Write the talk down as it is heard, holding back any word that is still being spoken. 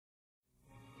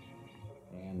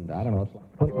I don't know.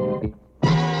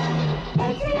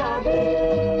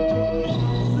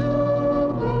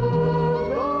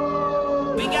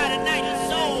 We got a night of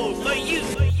soul for you.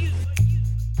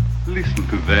 Listen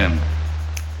to them.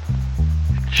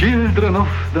 Children of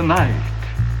the night.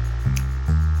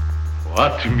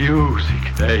 What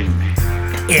music they make.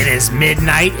 It is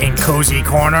midnight in Cozy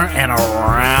Corner and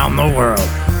around the world.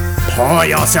 Pour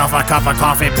yourself a cup of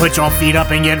coffee, put your feet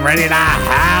up, and get ready to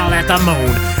howl at the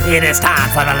moon. It is time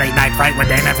for the Late Night Fright with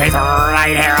Dan and Faith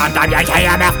right here on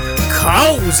WKMF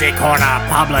Cozy Corner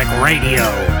Public Radio.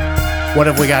 What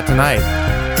have we got tonight?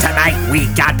 Tonight we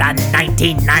got the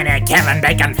 1990 Kevin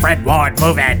Bacon Fred Ward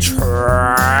movie Tremors.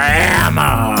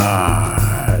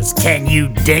 Can you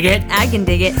dig it? I can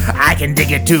dig it. I can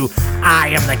dig it too. I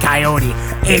am the Coyote.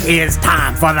 It is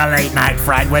time for the Late Night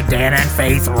Fright with Dan and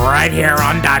Faith right here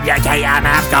on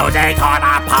WKMF Cozy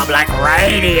Corner Public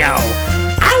Radio.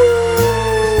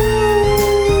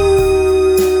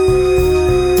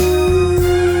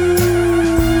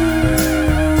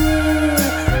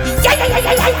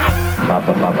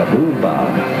 Baba Baba Booba.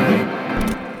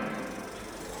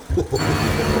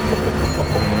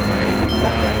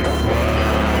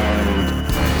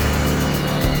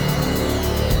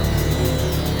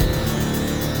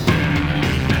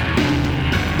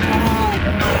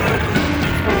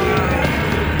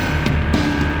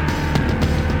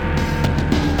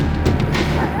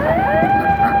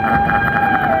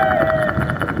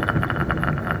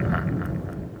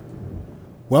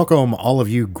 Welcome, all of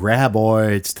you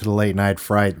graboids, to the Late Night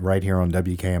Fright right here on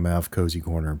WKMF Cozy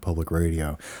Corner Public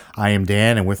Radio. I am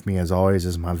Dan, and with me, as always,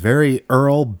 is my very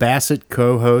Earl Bassett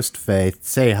co-host, Faith.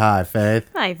 Say hi, Faith.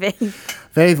 Hi, Faith.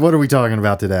 Faith, what are we talking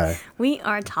about today? We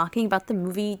are talking about the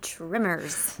movie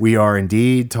Tremors. We are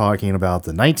indeed talking about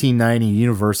the 1990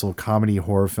 Universal comedy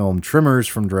horror film Tremors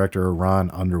from director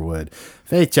Ron Underwood.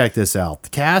 Faith, check this out. The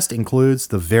cast includes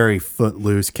the very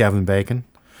footloose Kevin Bacon,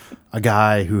 a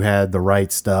guy who had the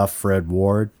right stuff, Fred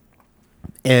Ward,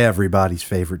 everybody's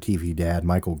favorite TV dad,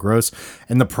 Michael Gross,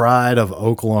 and the pride of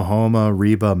Oklahoma,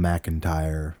 Reba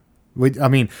McEntire. I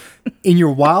mean, in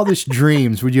your wildest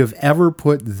dreams, would you have ever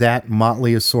put that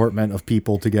motley assortment of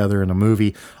people together in a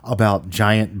movie about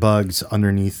giant bugs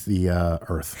underneath the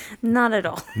earth? Not at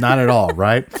all. Not at all,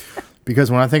 right?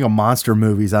 Because when I think of monster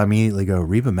movies, I immediately go,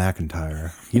 Reba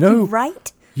McEntire. You know who?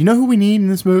 Right? You know who we need in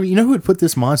this movie? You know who would put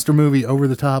this monster movie over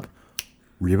the top?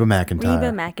 Reba McEntire.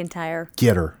 Reba McEntire.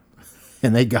 Get her.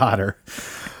 And they got her.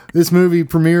 This movie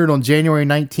premiered on January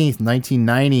 19th,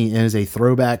 1990, and is a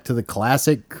throwback to the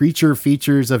classic creature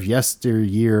features of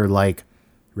yesteryear, like,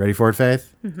 ready for it,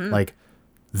 Faith? Mm-hmm. Like,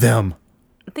 them.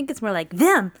 I think it's more like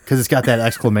them. Because it's got that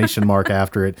exclamation mark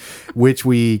after it, which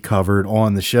we covered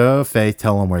on the show. Faith,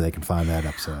 tell them where they can find that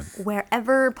episode.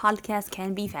 Wherever podcasts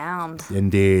can be found.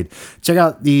 Indeed. Check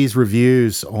out these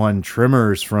reviews on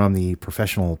Tremors from the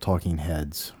professional talking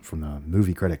heads, from the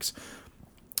movie critics.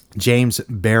 James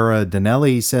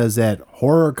Berardinelli says that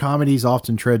horror comedies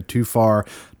often tread too far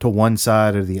to one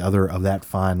side or the other of that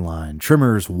fine line.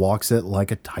 Tremors walks it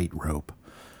like a tightrope.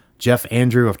 Jeff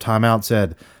Andrew of Time Out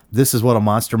said, "This is what a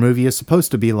monster movie is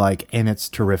supposed to be like, and it's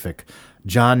terrific."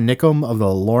 John Nickham of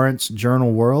the Lawrence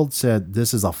Journal World said,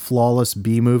 "This is a flawless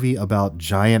B-movie about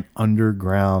giant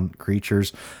underground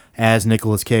creatures." As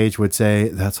Nicolas Cage would say,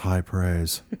 that's high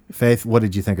praise. Faith, what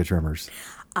did you think of Tremors?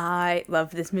 I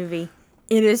love this movie.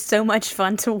 It is so much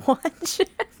fun to watch.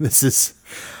 This is,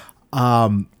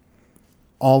 all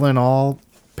in all,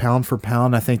 pound for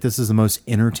pound, I think this is the most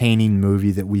entertaining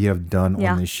movie that we have done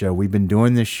on this show. We've been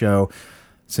doing this show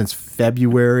since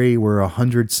February. We're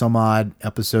 100 some odd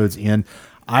episodes in.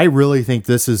 I really think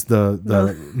this is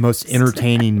the most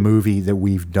entertaining movie that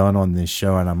we've done on this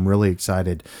show, and I'm really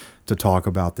excited to talk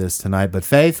about this tonight. But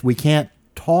Faith, we can't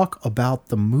talk about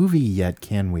the movie yet,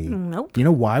 can we? Nope. Do you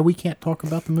know why we can't talk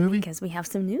about the movie? Because we have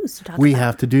some news to talk about. We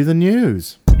have to do the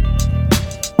news.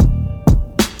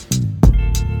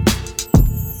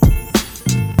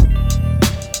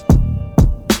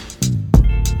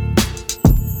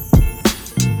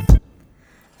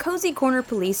 Cozy Corner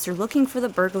police are looking for the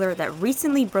burglar that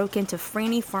recently broke into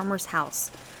Franny Farmer's house.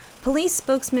 Police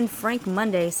spokesman Frank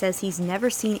Monday says he's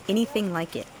never seen anything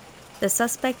like it. The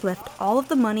suspect left all of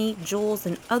the money, jewels,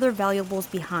 and other valuables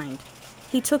behind.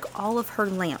 He took all of her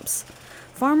lamps.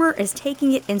 Farmer is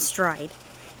taking it in stride.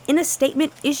 In a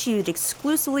statement issued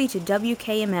exclusively to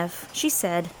WKMF, she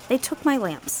said, "They took my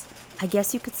lamps. I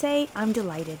guess you could say I'm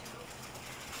delighted."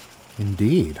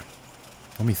 Indeed.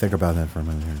 Let me think about that for a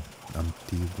minute here. I'm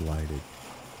delighted.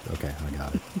 Okay, I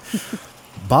got it.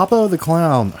 Boppo the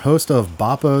Clown, host of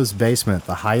Boppo's Basement,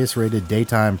 the highest rated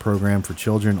daytime program for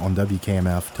children on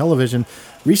WKMF television,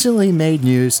 recently made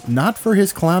news not for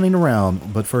his clowning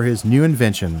around, but for his new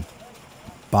invention,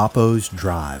 Boppo's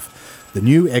Drive. The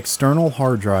new external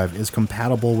hard drive is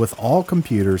compatible with all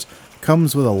computers,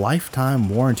 comes with a lifetime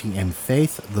warranty, and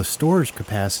Faith, the storage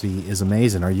capacity is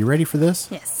amazing. Are you ready for this?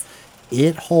 Yes.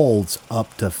 It holds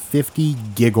up to 50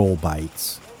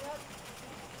 gigabytes.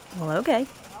 Well, okay.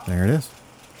 There it is.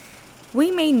 We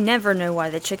may never know why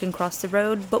the chicken crossed the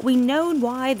road, but we know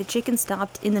why the chicken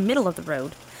stopped in the middle of the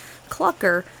road.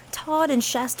 Clucker, Todd and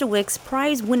Shasta Wick's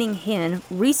prize-winning hen,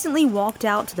 recently walked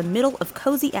out to the middle of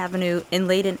Cozy Avenue and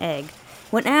laid an egg.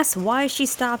 When asked why she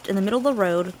stopped in the middle of the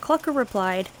road, Clucker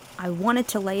replied, "I wanted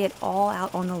to lay it all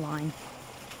out on the line."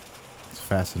 It's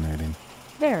fascinating.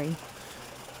 Very.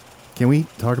 Can we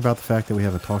talk about the fact that we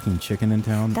have a talking chicken in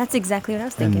town? That's exactly what I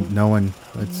was thinking. And no one...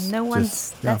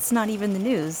 That's not even the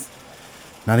news.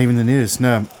 Not even the news,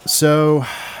 no. So,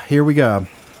 here we go.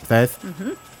 Faith?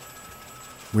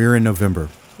 Mm-hmm. We're in November.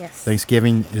 Yes.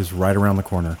 Thanksgiving is right around the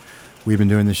corner. We've been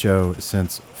doing the show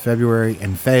since February.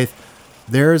 And Faith,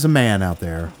 there is a man out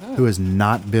there who has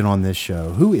not been on this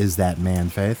show. Who is that man,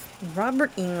 Faith?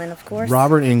 Robert England, of course.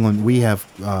 Robert England. We have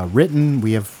written,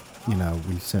 we have,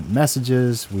 we sent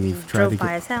messages. We've tried drove to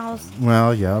by his house.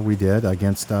 Well, yeah, we did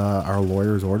against our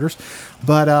lawyer's orders.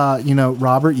 But,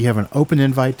 Robert, you have an open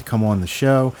invite to come on the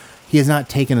show. He has not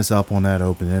taken us up on that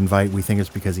open invite. We think it's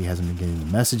because he hasn't been getting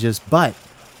the messages. But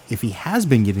if he has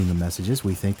been getting the messages,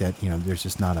 we think that, there's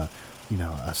just not a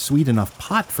sweet enough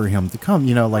pot for him to come.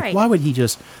 Right. Why would he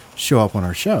just show up on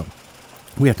our show?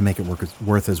 We have to make it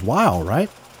worth his while, right?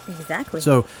 Exactly.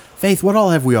 So, Faith, what all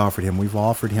have we offered him? We've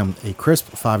offered him a crisp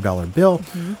 $5 bill.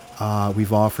 Mm-hmm.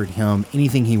 We've offered him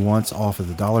anything he wants off of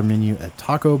the dollar menu at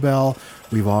Taco Bell.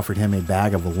 We've offered him a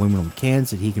bag of aluminum cans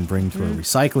that he can bring to a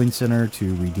recycling center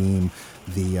to redeem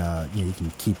the, you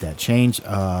can keep that change.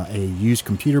 A used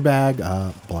computer bag,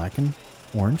 black and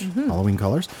orange, Halloween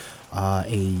colors.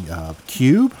 A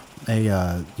cube,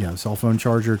 a cell phone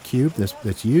charger cube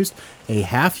that's used. A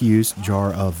half-used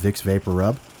jar of Vicks Vapor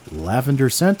Rub, lavender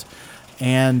scent,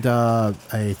 and a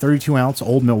 32-ounce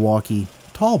Old Milwaukee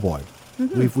Tall Boy.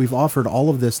 Mm-hmm. We've offered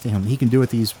all of this to him. He can do with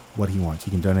these what he wants.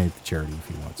 He can donate it to charity if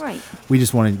he wants. Right. We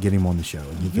just want to get him on the show,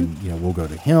 and he can. We'll go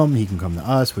to him. He can come to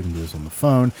us. We can do this on the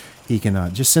phone. He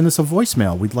can just send us a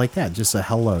voicemail. We'd like that. Just a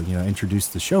hello. Introduce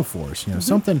the show for us.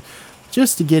 Something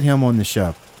just to get him on the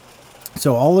show.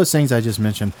 So all those things I just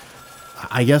mentioned,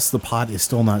 I guess the pot is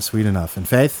still not sweet enough. And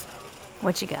Faith,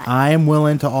 what you got? I am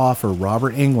willing to offer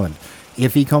Robert England,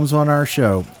 if he comes on our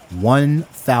show,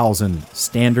 1,000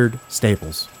 standard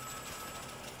staples.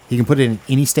 He can put it in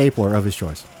any stapler of his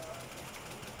choice.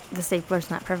 The stapler's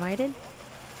not provided?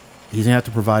 He's going to have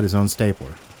to provide his own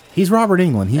stapler. He's Robert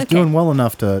England. He's doing well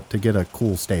enough to get a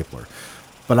cool stapler.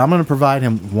 But I'm going to provide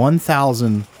him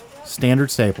 1,000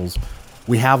 standard staples.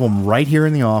 We have them right here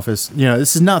in the office.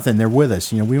 This is nothing. They're with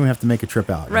us. We don't have to make a trip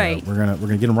out. Right. We're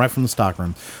gonna get them right from the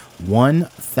stockroom.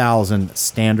 1,000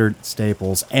 standard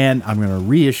staples, and I'm gonna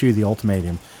reissue the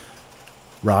ultimatum.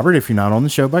 Robert, if you're not on the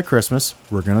show by Christmas,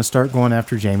 we're gonna start going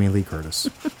after Jamie Lee Curtis.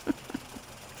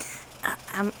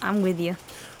 I'm with you.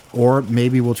 Or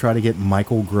maybe we'll try to get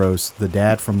Michael Gross, the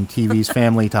dad from TV's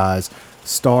Family Ties,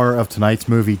 star of tonight's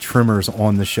movie Tremors,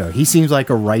 on the show. He seems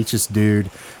like a righteous dude.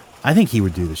 I think he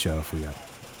would do the show if we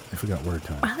got word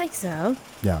time. I think so.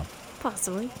 Yeah.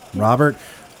 Possibly. Robert,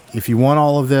 if you want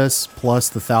all of this plus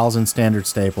the 1,000 standard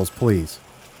staples, please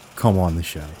come on the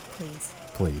show.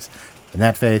 Please. And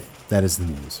that, Faith, that is the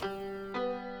news.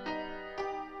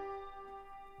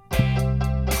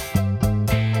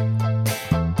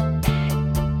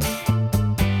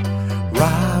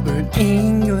 Robert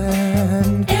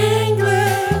England.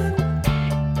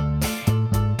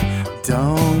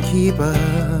 Don't keep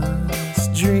us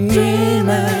dreaming.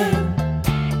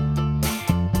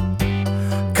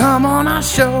 Come on our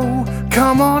show.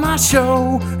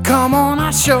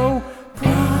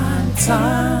 Prime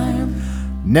time.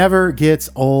 Never gets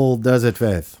old, does it,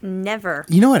 Faith? Never.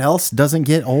 You know what else doesn't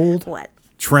get old? What?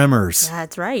 Tremors.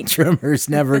 That's right. Tremors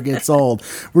never gets old.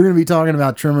 We're going to be talking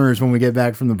about Tremors when we get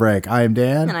back from the break. I am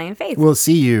Dan. And I am Faith. We'll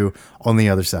see you on the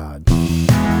other side.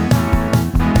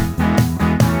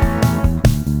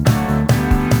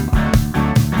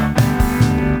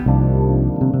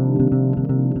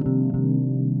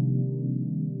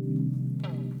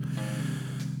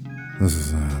 This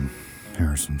is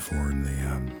Harrison Ford,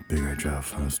 the Big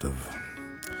HF host of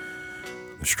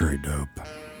The Straight Dope,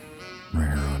 right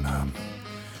here on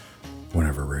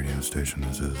whatever radio station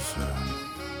this is.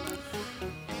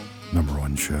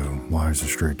 #1 show. Why is The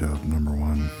Straight Dope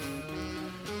 #1?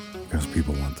 Because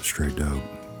people want the straight dope.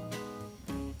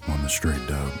 Want the straight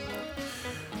dope.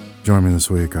 Join me this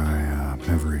week. I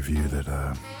have a review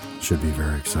that should be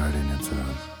very exciting. It's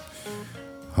a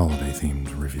holiday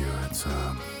themed review. It's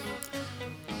a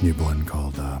new blend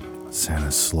called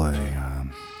Santa's Sleigh.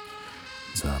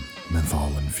 It's a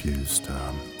menthol infused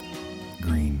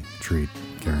green treat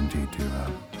guaranteed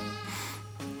to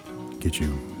get you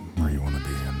where you want to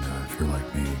be. And if you're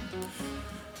like me,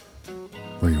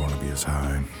 where you want to be is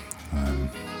high.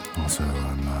 Also,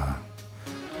 I'm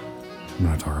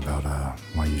going to talk about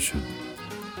why you should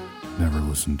never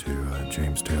listen to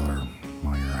James Taylor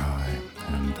while you're high,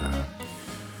 and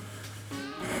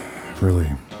really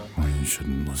why you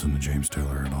shouldn't listen to James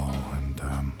Taylor at all. And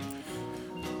I'm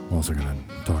also going to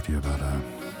talk to you about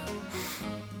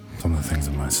some of the things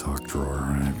in my sock drawer.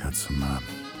 I got some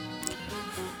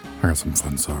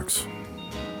fun socks.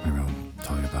 Maybe I'll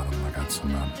tell you about them. I got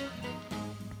some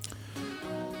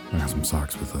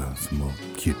socks with some little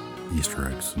cute Easter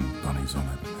eggs and bunnies on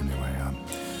it. Anyway,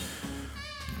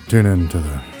 tune in to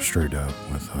the Straight Up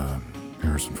with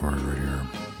Harrison Ford right here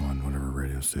on whatever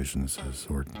radio station this is,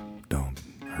 or don't.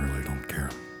 I really don't care.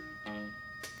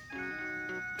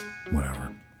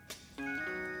 Whatever.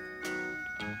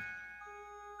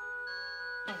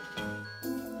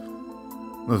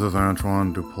 This is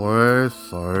Antoine Duplay,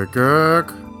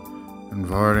 Psychic,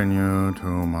 inviting you to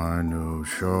my new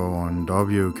show on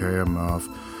WKMF,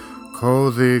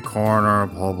 Cozy Corner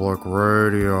Public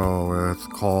Radio. It's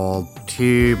called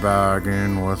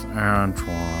Teabagging with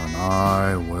Antoine.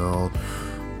 I will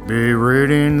be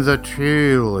reading the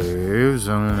tea leaves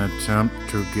in an attempt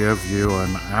to give you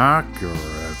an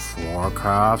accurate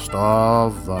forecast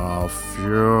of the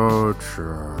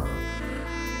future.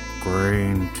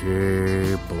 Green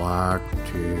tea, black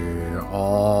tea,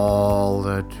 all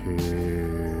the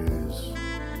teas.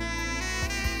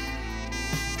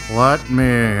 Let me,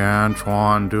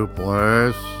 Antoine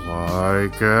Duplay,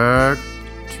 Psychic,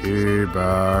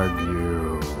 teabag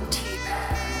you.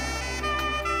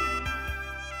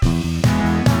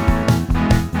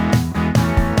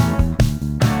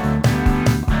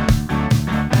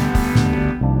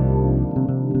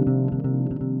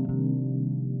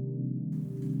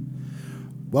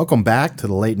 Welcome back to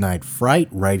the Late Night Fright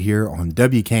right here on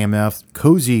WKMF,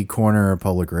 Cozy Corner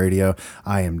Public Radio.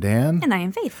 I am Dan. And I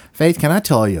am Faith. Faith, can I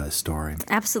tell you a story?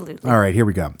 Absolutely. All right, here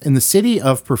we go. In the city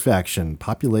of Perfection,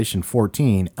 population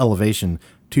 14, elevation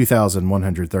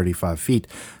 2,135 feet,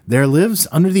 there lives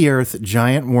under the earth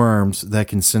giant worms that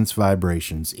can sense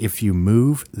vibrations. If you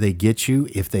move, they get you.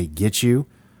 If they get you,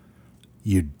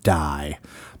 you die.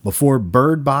 Before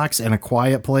Bird Box and A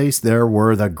Quiet Place, there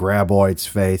were the Graboids,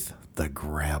 Faith. The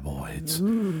Graboids.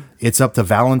 Ooh. It's up to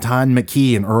Valentine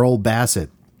McKee and Earl Bassett,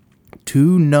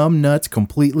 two numbnuts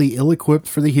completely ill-equipped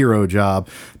for the hero job,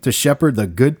 to shepherd the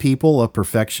good people of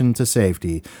Perfection to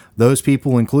safety. Those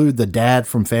people include the dad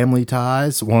from Family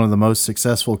Ties, one of the most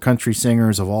successful country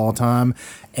singers of all time,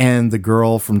 and the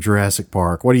girl from Jurassic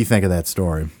Park. What do you think of that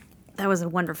story? That was a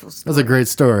wonderful story. That was a great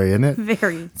story, isn't it?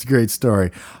 Very. It's a great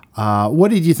story.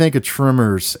 What did you think of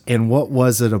Tremors, and what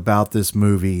was it about this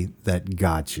movie that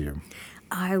got you?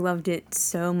 I loved it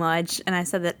so much, and I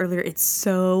said that earlier. It's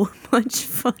so much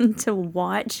fun to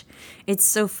watch. It's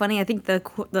so funny. I think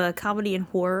the comedy and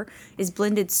horror is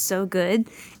blended so good,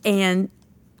 and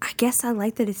I guess I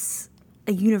like that it's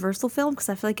a Universal film because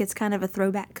I feel like it's kind of a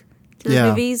throwback to the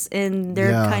movies, and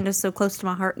they're kind of so close to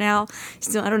my heart now.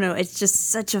 So I don't know. It's just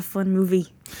such a fun movie.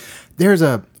 There's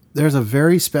a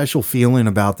very special feeling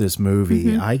about this movie.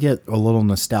 Mm-hmm. I get a little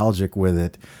nostalgic with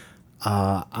it.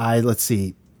 Let's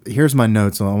see. Here's my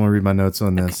notes. I'm going to read my notes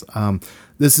on this. Okay.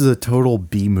 This is a total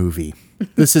B movie.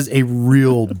 This is a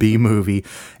real B movie.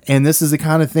 And this is the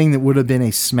kind of thing that would have been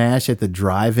a smash at the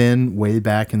drive-in way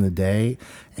back in the day.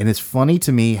 And it's funny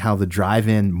to me how the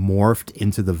drive-in morphed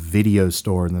into the video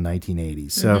store in the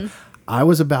 1980s. So I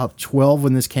was about 12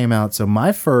 when this came out. So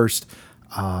my first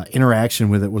interaction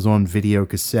with it was on video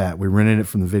cassette. We rented it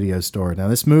from the video store. Now,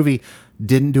 this movie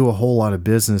didn't do a whole lot of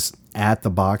business at the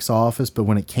box office, but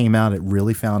when it came out, it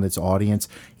really found its audience.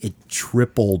 It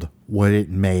tripled what it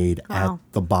made at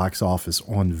the box office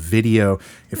on video.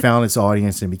 It found its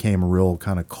audience and became a real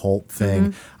kind of cult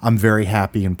thing. I'm very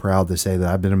happy and proud to say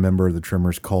that I've been a member of the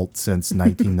Tremors cult since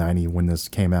 1990 when this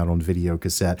came out on video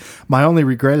cassette. My only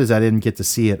regret is I didn't get to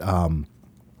see it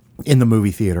in the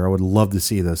movie theater. I would love to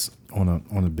see this on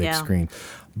a big screen.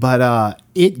 But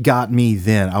it got me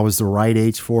then. I was the right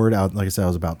age for it. Like I said, I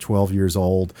was about 12 years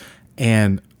old.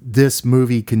 And this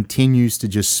movie continues to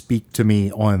just speak to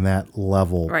me on that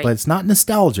level. Right. But it's not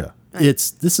nostalgia. Right.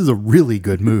 This is a really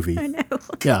good movie. I know.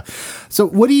 Yeah. So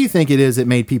what do you think it is that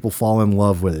made people fall in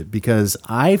love with it? Because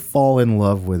I fall in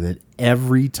love with it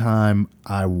every time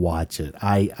I watch it.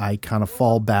 I kind of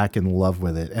fall back in love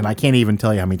with it. And I can't even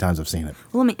tell you how many times I've seen it.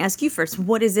 Well, let me ask you first.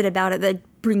 What is it about it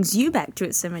that brings you back to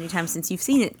it so many times since you've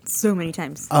seen it so many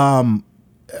times?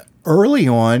 Early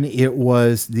on, it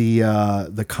was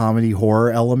the comedy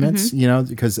horror elements,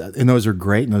 because and those are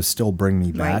great and those still bring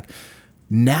me back. Right.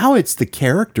 Now it's the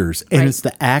characters and it's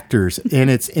the actors and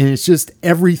it's just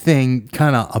everything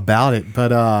kind of about it.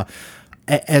 But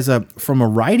from a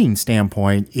writing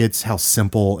standpoint, it's how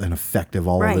simple and effective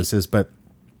all of this is. But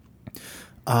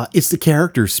it's the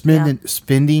characters,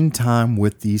 spending time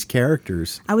with these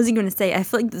characters. I wasn't going to say, I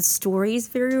feel like the story is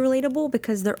very relatable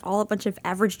because they're all a bunch of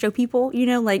average Joe people,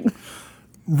 like.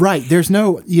 Right. There's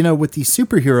no, with these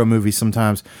superhero movies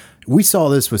sometimes, we saw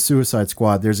this with Suicide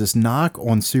Squad. There's this knock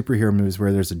on superhero movies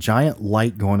where there's a giant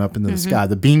light going up into the sky,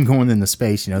 the beam going into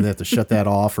space. They have to shut that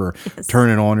off or turn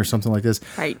it on or something like this.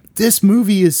 Right. This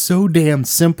movie is so damn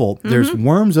simple. There's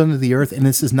worms under the earth, and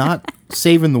this is not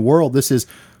saving the world. This is,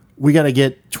 we got to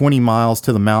get 20 miles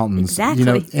to the mountains.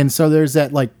 Exactly. And so there's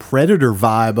that like Predator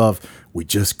vibe of, we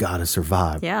just got to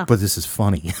survive. Yeah. But this is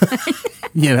funny.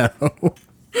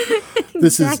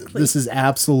 This is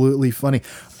absolutely funny.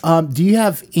 Do you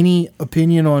have any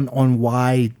opinion on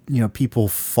why people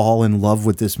fall in love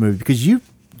with this movie? Because you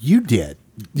did.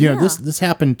 This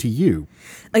happened to you.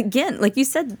 Again, like you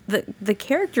said, the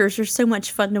characters are so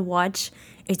much fun to watch.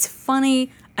 It's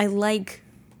funny. I like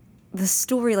the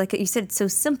story. Like you said, it's so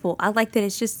simple. I like that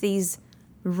it's just these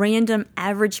random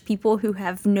average people who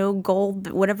have no goal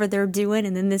but whatever they're doing,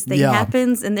 and then this thing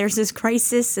happens and there's this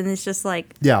crisis and it's just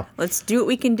like, let's do what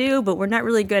we can do, but we're not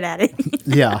really good at it.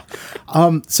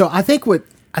 So I think what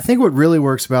really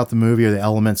works about the movie are the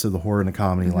elements of the horror and the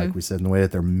comedy, like we said, in the way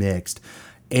that they're mixed.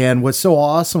 And what's so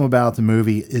awesome about the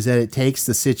movie is that it takes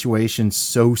the situation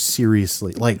so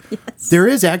seriously. Like, there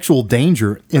is actual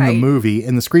danger in the movie,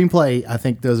 and the screenplay, I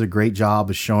think, does a great job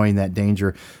of showing that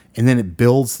danger. And then it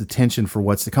builds the tension for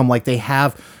what's to come. Like, they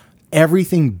have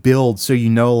everything build so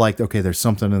okay, there's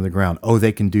something in the ground. Oh,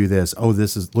 they can do this. Oh,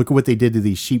 look at what they did to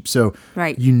these sheep. So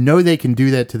they can do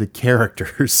that to the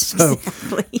characters. So,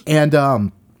 exactly.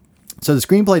 And so the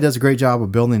screenplay does a great job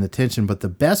of building the tension, but the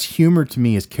best humor to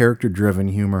me is character-driven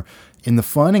humor. And the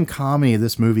fun and comedy of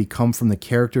this movie come from the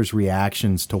characters'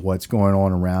 reactions to what's going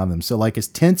on around them. So, like, as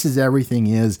tense as everything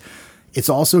is, it's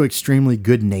also extremely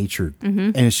good-natured,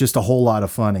 and it's just a whole lot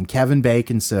of fun. And Kevin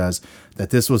Bacon says that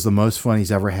this was the most fun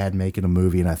he's ever had making a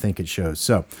movie, and I think it shows.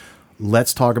 So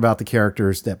let's talk about the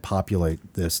characters that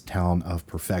populate this town of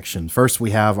perfection. First,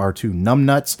 we have our two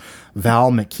numbnuts,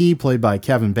 Val McKee, played by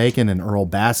Kevin Bacon, and Earl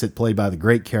Bassett, played by the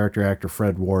great character actor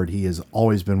Fred Ward. He has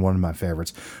always been one of my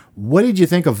favorites. What did you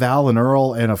think of Val and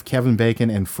Earl, and of Kevin Bacon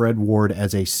and Fred Ward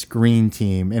as a screen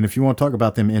team? And if you want to talk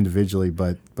about them individually,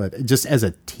 but just as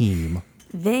a team.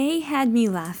 They had me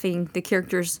laughing, the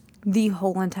characters, the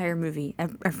whole entire movie.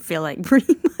 I feel like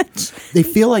pretty much. They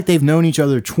feel like they've known each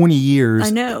other 20 years.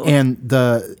 I know.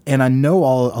 And I know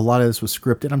a lot of this was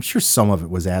scripted. I'm sure some of it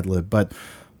was ad-lib, but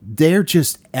they're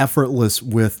just effortless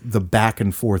with the back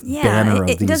and forth banner of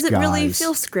these guys. It doesn't really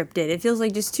feel scripted. It feels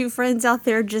like just two friends out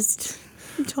there just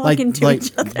talking to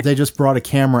each other. They just brought a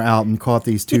camera out and caught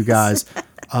these two guys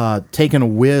taking a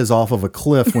whiz off of a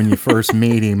cliff when you first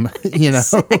meet him.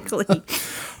 Exactly.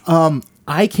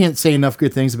 I can't say enough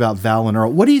good things about Val and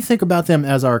Earl. What do you think about them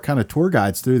as our kind of tour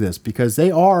guides through this? Because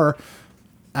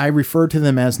I refer to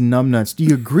them as numbnuts. Do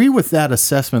you agree with that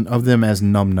assessment of them as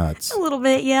numbnuts? A little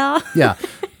bit, yeah. Yeah.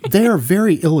 They are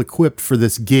very ill-equipped for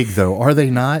this gig, though, are they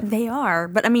not? They are.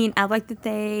 But, I mean, I like that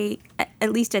they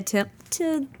at least attempt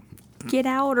to get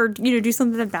out or, do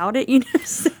something about it,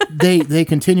 So. They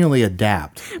continually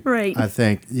adapt. Right. I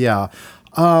think, yeah.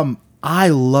 I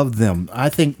love them. I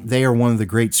think they are one of the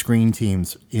great screen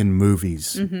teams in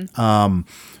movies.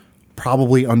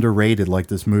 Probably underrated, like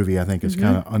this movie. I think is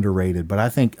kind of underrated. But I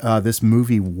think this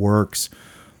movie works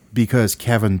because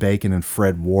Kevin Bacon and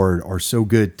Fred Ward are so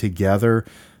good together,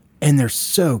 and they're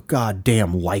so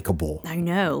goddamn likable. I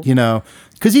know.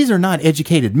 Because these are not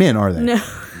educated men, are they?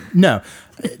 No.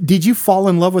 Did you fall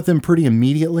in love with them pretty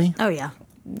immediately? Oh, yeah.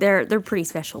 They're pretty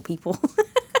special people.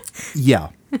 Yeah.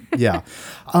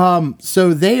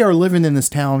 So they are living in this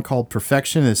town called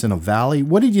Perfection. It's in a valley.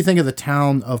 What did you think of the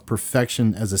town of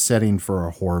Perfection as a setting for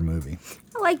a horror movie?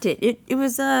 I liked it. It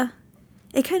was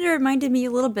it kind of reminded me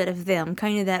a little bit of them,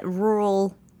 kind of that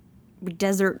rural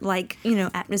desert-like,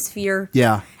 atmosphere.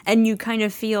 Yeah. And you kind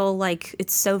of feel like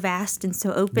it's so vast and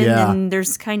so open, Yeah. and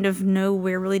there's kind of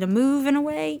nowhere really to move in a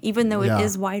way, even though it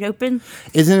is wide open.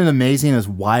 Isn't it amazing as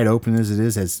wide open as it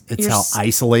is, as it's how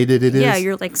isolated it is? Yeah,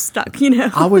 you're like stuck,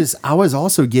 I was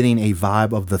also getting a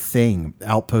vibe of The Thing,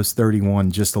 Outpost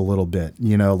 31, just a little bit,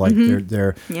 like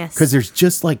they're Yes. because there's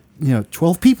just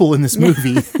 12 people in this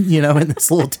movie, in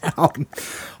this little town.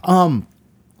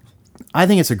 I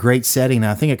think it's a great setting.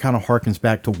 I think it kind of harkens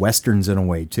back to Westerns in a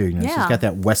way, too. It's just got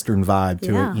that Western vibe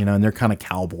to it, and they're kind of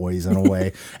cowboys in a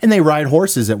way. And they ride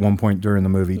horses at one point during the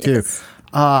movie, too.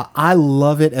 I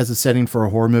love it as a setting for a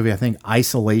horror movie. I think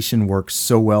isolation works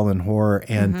so well in horror,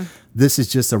 and this is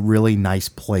just a really nice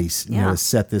place, to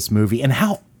set this movie. And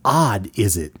how odd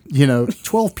is it?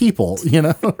 12 people,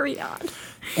 Very odd.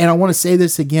 And I want to say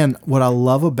this again. What I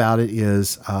love about it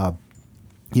is,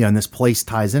 and this place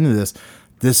ties into this.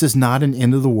 This is not an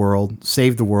end of the world,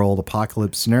 save the world,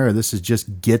 apocalypse scenario. This is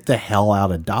just get the hell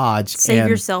out of Dodge. Save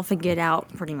yourself and get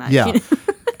out, pretty much. Yeah.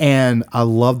 And I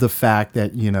love the fact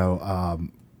that,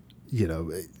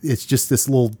 it's just this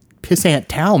little pissant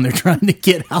town they're trying to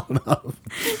get out of.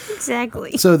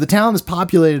 Exactly. So the town is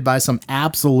populated by some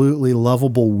absolutely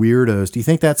lovable weirdos. Do you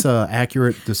think that's an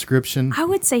accurate description? I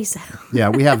would say so. Yeah,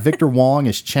 we have Victor Wong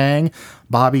as Chang,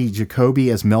 Bobby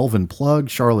Jacoby as Melvin Plug,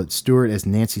 Charlotte Stewart as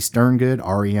Nancy Sterngood,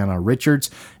 Ariana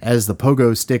Richards as the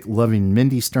pogo stick loving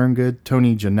Mindy Sterngood,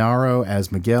 Tony Gennaro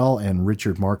as Miguel, and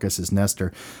Richard Marcus as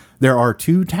Nestor. There are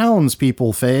 2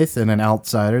 townspeople, Faith, and an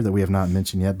outsider that we have not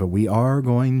mentioned yet, but we are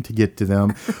going to get to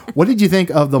them. What did you think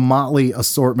of the motley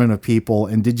assortment of people,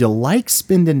 and did you like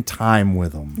spending time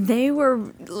with them? They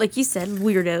were, like you said,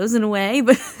 weirdos in a way,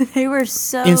 but they were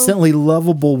so... instantly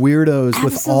lovable weirdos.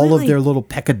 Absolutely. With all of their little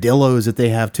peccadillos that they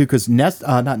have, too, because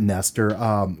Melvin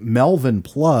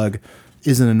Plug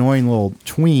is an annoying little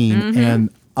tween, and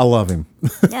I love him.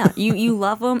 Yeah, you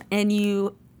love them, and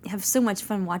you have so much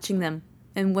fun watching them.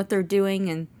 And what they're doing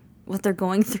and what they're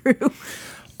going through.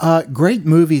 Great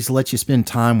movies let you spend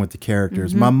time with the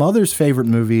characters. My mother's favorite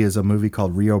movie is a movie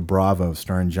called Rio Bravo,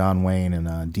 starring John Wayne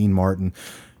and Dean Martin.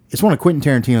 It's one of Quentin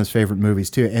Tarantino's favorite movies,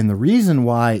 too. And the reason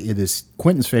why it is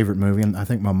Quentin's favorite movie, and I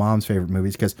think my mom's favorite movie,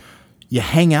 is because you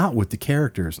hang out with the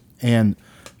characters. And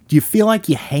do you feel like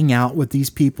you hang out with these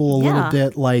people a little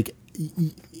bit? Like,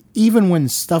 even when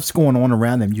stuff's going on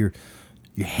around them, you're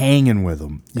hanging with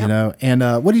them, And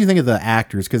what do you think of the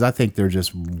actors? Because I think they're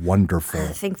just wonderful.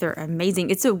 I think they're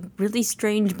amazing. It's a really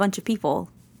strange bunch of people,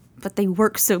 but they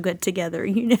work so good together,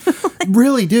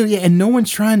 Really do, yeah. And no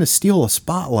one's trying to steal a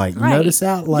spotlight. You notice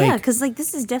that? Yeah, because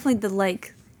this is definitely the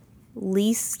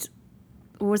least.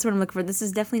 What's what I'm looking for? This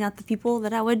is definitely not the people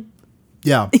that I would.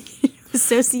 Yeah.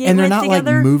 Associate and they're with not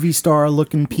together. like movie star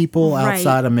looking people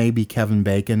outside of maybe Kevin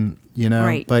Bacon,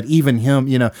 Right. But even him,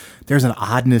 there's an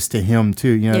oddness to him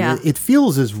too. Yeah. It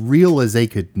feels as real as they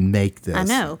could make this. I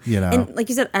know. And like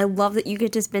you said, I love that you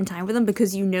get to spend time with them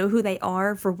because you know who they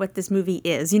are for what this movie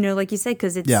is. Like you said,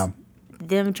 because it's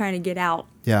them trying to get out.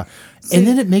 Yeah. And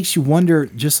then it makes you wonder,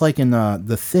 just like in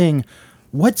The Thing,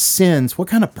 what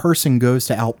kind of person goes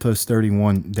to Outpost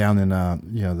 31 down in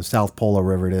the South Pole or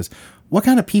wherever it is? What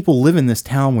kind of people live in this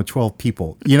town with 12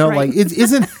 people? Like it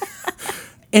isn't.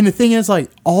 And the thing is,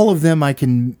 like, all of them, I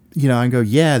can go,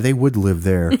 yeah, they would live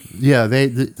there. Yeah,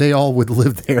 they all would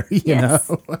live there. You know.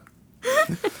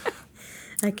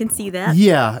 I can see that.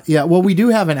 Yeah. Well, we do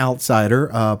have an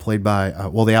outsider played by.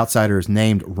 The outsider is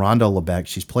named Rhonda LeBeck.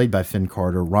 She's played by Finn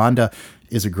Carter. Rhonda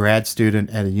is a grad student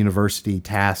at a university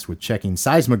tasked with checking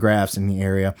seismographs in the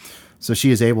area. So she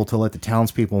is able to let the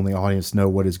townspeople in the audience know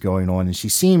what is going on. And she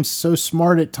seems so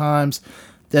smart at times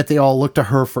that they all look to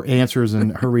her for answers,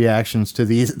 and her reactions to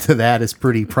that is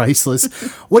pretty priceless.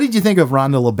 What did you think of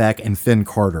Rhonda LeBeck and Finn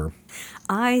Carter?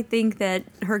 I think that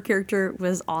her character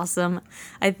was awesome.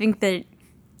 I think that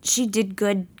she did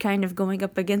good kind of going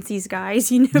up against these guys,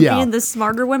 being the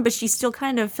smarter one, but she still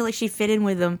kind of feel like she fit in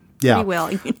with them pretty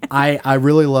well. I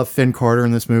really love Finn Carter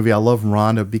in this movie. I love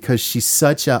Rhonda because she's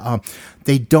such a...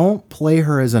 they don't play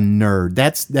her as a nerd.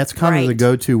 That's kind of the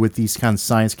go-to with these kind of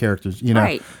science characters,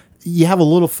 Right. You have a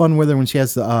little fun with her when she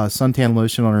has the suntan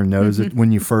lotion on her nose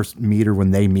when you first meet her, when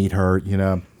they meet her,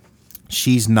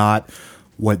 She's not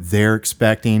what they're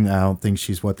expecting. I don't think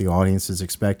she's what the audience is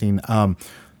expecting.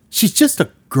 She's just a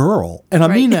girl. And I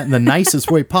mean that in the nicest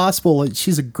way possible.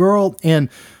 She's a girl, and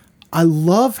I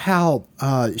love how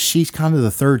she's kind of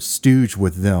the third stooge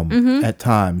with them at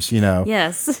times,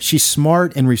 Yes. She's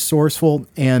smart and resourceful,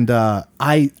 and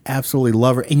I absolutely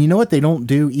love her. And you know what they don't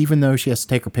do, even though she has to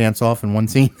take her pants off in one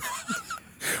scene?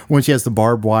 when she has the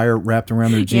barbed wire wrapped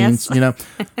around her jeans. Yes. You know,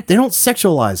 they don't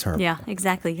sexualize her. Yeah,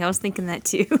 exactly. I was thinking that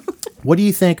too. What do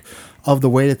you think of the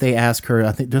way that they ask her?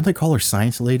 I think, don't they call her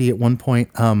Science Lady at one point?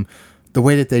 The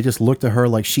way that they just look to her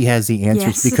like she has the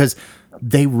answers, Yes. because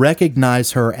they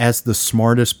recognize her as the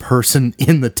smartest person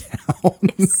in the town.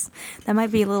 Yes. That might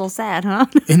be a little sad, huh?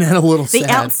 Isn't that a little The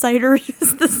sad? outsider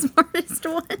is the smartest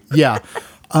one. Yeah.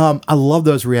 I love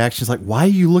those reactions. Like, why are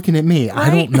you looking at me? I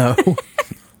don't know.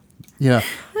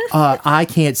 I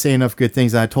can't say enough good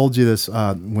things. I told you this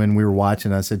when we were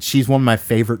watching. I said, she's one of my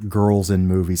favorite girls in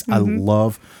movies. I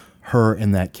love her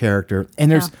in that character.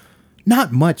 And there's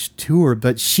not much to her,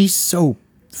 but she's so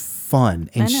fun.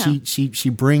 And I know. she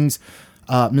brings,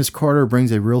 Miss Carter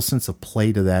brings a real sense of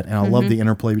play to that. And I love the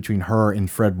interplay between her and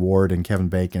Fred Ward and Kevin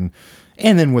Bacon.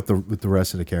 And then with the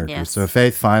rest of the characters. Yes. So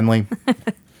Faith, finally,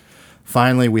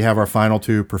 we have our final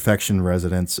two perfection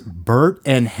residents, Bert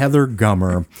and Heather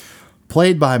Gummer,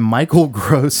 played by Michael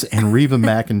Gross and Reba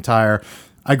McEntire.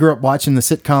 I grew up watching the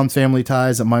sitcom Family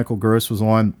Ties that Michael Gross was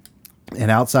on. And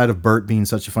outside of Bert being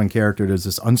such a fun character, there's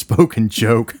this unspoken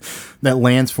joke that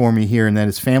lands for me here, and that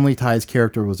his Family Ties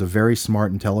character was a very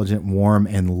smart, intelligent, warm,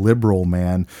 and liberal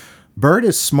man. Bert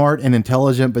is smart and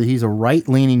intelligent, but he's a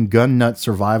right-leaning gun nut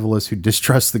survivalist who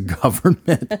distrusts the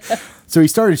government. So he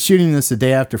started shooting this the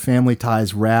day after Family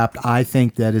Ties wrapped. I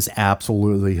think that is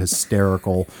absolutely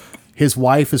hysterical. His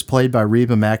wife is played by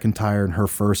Reba McEntire in her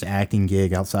first acting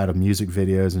gig outside of music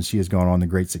videos, and she has gone on to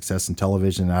great success in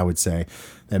television. And I would say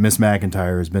that Miss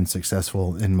McEntire has been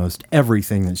successful in most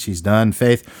everything that she's done.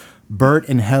 Faith, Bert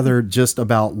and Heather just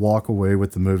about walk away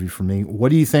with the movie for me. What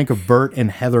do you think of Bert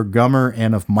and Heather Gummer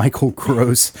and of Michael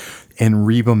Gross and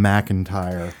Reba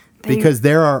McEntire? Because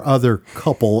there are other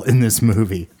couple in this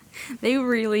movie. They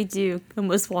really do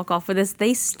almost walk off with this.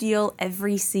 They steal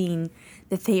every scene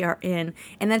that they are in.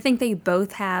 And I think they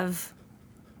both have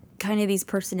kind of these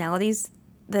personalities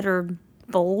that are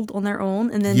bold on their own,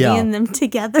 and then being them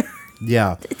together.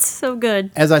 Yeah. It's so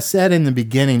good. As I said in the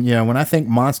beginning, when I think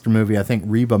monster movie, I think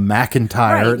Reba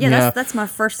McEntire. Right, yeah, that's my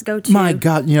first go-to. My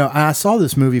God, I saw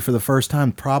this movie for the first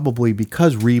time probably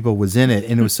because Reba was in it,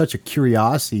 and it was such a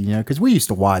curiosity, because we used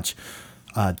to watch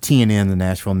TNN, the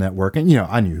Nashville Network, and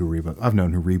I knew I've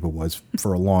known who Reba was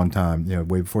for a long time,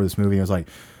 way before this movie. I was like,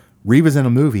 Reba's in a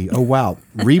movie. Oh, wow.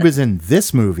 Reba's in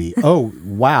this movie. Oh,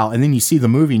 wow. And then you see the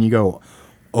movie and you go,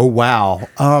 oh, wow.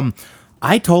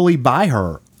 I totally buy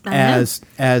her as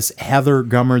Heather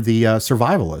Gummer, the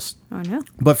survivalist. I know.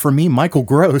 But for me, Michael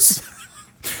Gross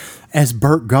as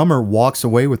Bert Gummer walks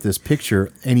away with this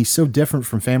picture, and he's so different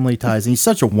from Family Ties, and he's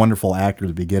such a wonderful actor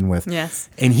to begin with. Yes.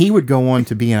 And he would go on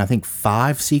to be in, I think,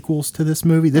 5 sequels to this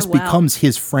movie. This wow. becomes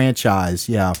his franchise.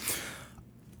 Yeah.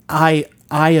 I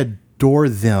adore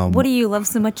them. What do you love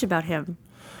so much about him?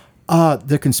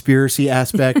 The conspiracy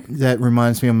aspect that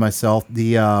reminds me of myself.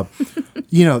 The,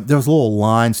 those little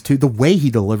lines too. The way he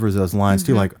delivers those lines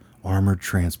too, like armored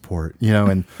transport.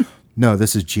 And no,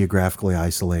 this is geographically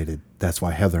isolated. That's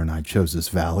why Heather and I chose this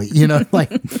valley.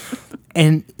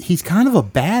 And he's kind of a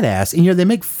badass. And they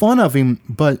make fun of him,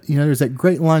 but there's that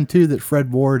great line too that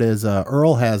Fred Ward as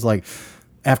Earl has, like,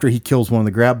 after he kills one of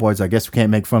the graboids, I guess we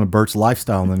can't make fun of Bert's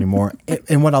lifestyle anymore.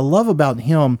 And what I love about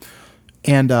him,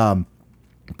 and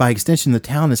by extension the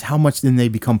town, is how much then they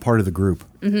become part of the group.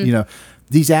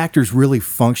 These actors really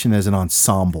function as an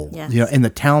ensemble. Yes. And the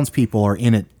townspeople are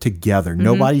in it together.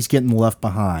 Nobody's getting left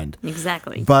behind.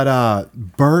 Exactly. But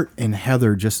Bert and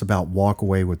Heather just about walk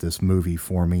away with this movie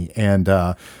for me. And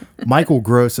Michael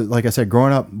Gross, like I said,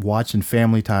 growing up watching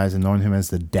Family Ties and knowing him as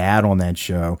the dad on that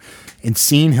show, and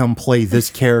seeing him play this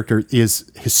character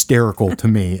is hysterical to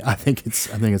me. I think it's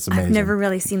amazing. I've never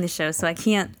really seen the show, so I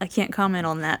can't comment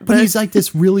on that. But he's like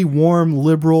this really warm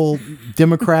liberal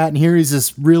Democrat, and here he's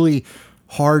this really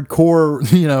hardcore,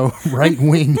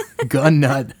 right-wing gun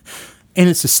nut, and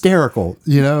it's hysterical,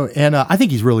 and I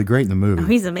think he's really great in the movie. Oh,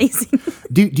 he's amazing.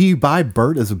 Do you buy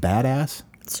Bert as a badass?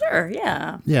 Sure,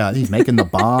 yeah. Yeah, he's making the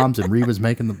bombs, and Reba's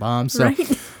making the bombs. So,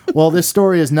 Right. Well, this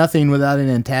story is nothing without an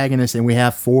antagonist, and we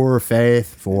have 4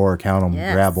 Faith, 4, count them,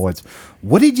 Yes. graboids.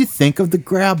 What did you think of the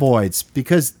graboids?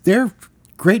 Because they're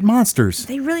great monsters.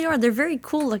 They really are. They're very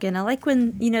cool looking. I like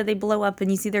when, they blow up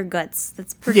and you see their guts.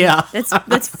 That's pretty. Yeah.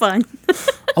 That's fun.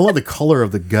 I love the color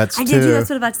of the guts, I too. did. That's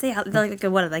what I'm about to say. They're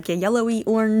like a yellowy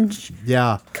orange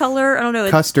Yeah. color. I don't know.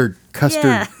 Custard.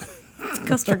 Yeah.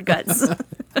 Custard guts.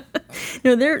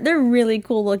 No, they're really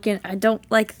cool looking. I don't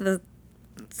like the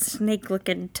snake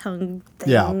looking tongue thing.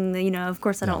 Yeah. Of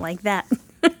course I don't like that.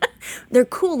 They're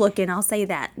cool looking, I'll say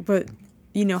that. But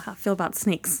you know how I feel about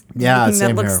snakes. Yeah, Anything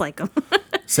same that looks here. like them.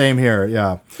 Same here,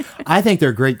 yeah. I think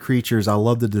they're great creatures. I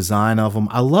love the design of them.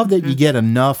 I love that you get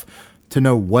enough to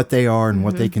know what they are and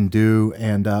what they can do,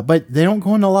 and but they don't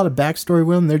go into a lot of backstory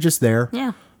with them. They're just there.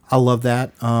 Yeah. I love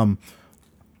that.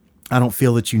 I don't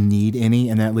feel that you need any,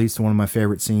 and that leads to one of my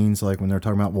favorite scenes, like when they're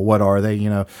talking about, well, what are they?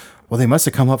 Well, they must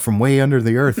have come up from way under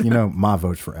the earth. My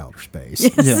vote's for outer space.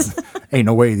 Yes. Ain't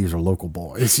no way these are local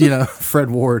boys. Fred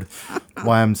Ward.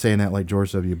 Why I'm saying that like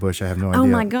George W. Bush, I have no idea. Oh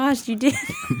my gosh, you did.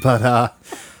 But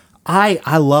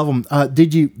I love them.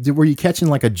 Were you catching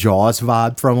like a Jaws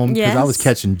vibe from them? Because I was Yes.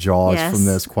 catching Jaws Yes. from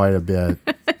this quite a bit.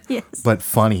 Yes. But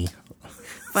funny.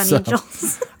 Funny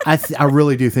Jaws. I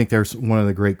really do think they're one of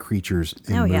the great creatures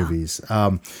in Oh, yeah. movies.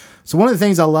 So one of the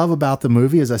things I love about the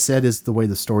movie, as I said, is the way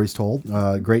the story's told.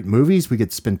 Great movies. We get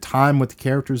to spend time with the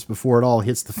characters before it all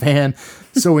hits the fan.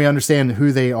 So we understand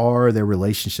who they are, their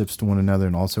relationships to one another,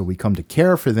 and also we come to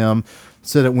care for them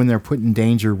so that when they're put in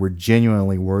danger, we're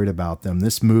genuinely worried about them.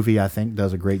 This movie, I think,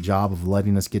 does a great job of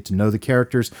letting us get to know the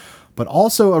characters, but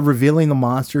also of revealing the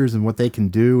monsters and what they can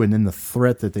do and then the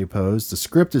threat that they pose. The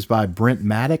script is by Brent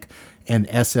Maddock and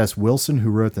S.S. Wilson, who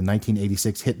wrote the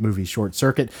 1986 hit movie Short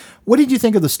Circuit. What did you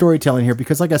think of the storytelling here?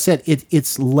 Because like I said,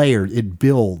 it's layered. It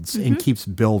builds and keeps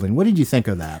building. What did you think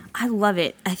of that? I love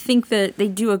it. I think that they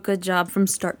do a good job from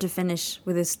start to finish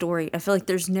with this story. I feel like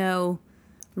there's no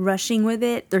rushing with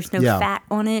it. There's no Yeah. fat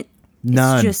on it.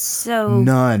 None. It's just so...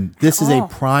 None. This is a all.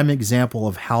 prime example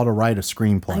of how to write a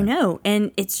screenplay. I know.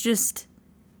 And it's just...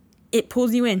 It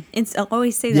pulls you in. I'll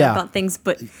always say that Yeah. about things,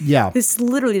 but Yeah. this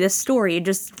story,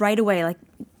 just right away, like,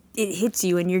 it hits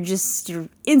you and you're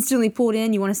instantly pulled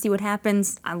in. You want to see what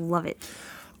happens. I love it.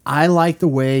 I like the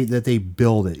way that they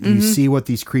build it. You see what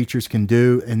these creatures can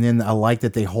do, and then I like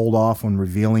that they hold off on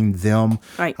revealing them.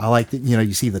 Right. I like that,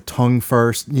 you see the tongue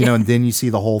first, and then you see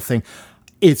the whole thing.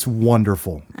 It's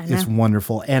wonderful. I know. It's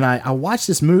wonderful. And I watch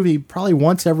this movie probably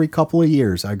once every couple of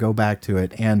years. I go back to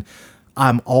it, and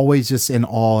I'm always just in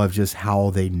awe of just how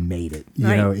they made it. You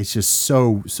Right. know, it's just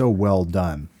so well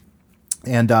done.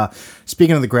 And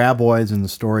speaking of the Graboids and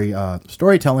the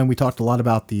storytelling, we talked a lot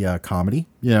about the comedy.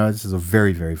 This is a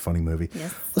very, very funny movie.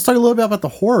 Yes. Let's talk a little bit about the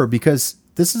horror, because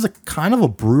this is a kind of a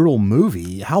brutal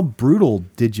movie. How brutal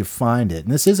did you find it?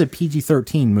 And this is a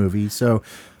PG-13 movie,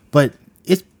 but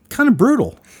it's kind of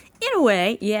brutal. In a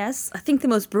way, yes. I think the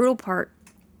most brutal part,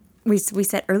 we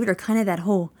said earlier, kind of that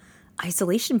whole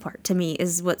isolation part to me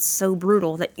is what's so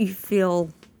brutal, that you feel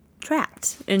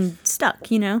trapped and stuck,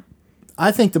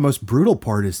 I think the most brutal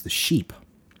part is the sheep.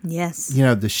 Yes.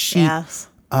 The sheep, Yes.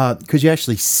 because you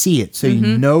actually see it, so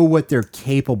you know what they're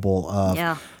capable of.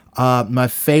 Yeah. My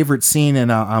favorite scene,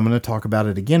 and I'm going to talk about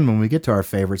it again when we get to our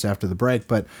favorites after the break,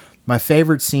 but my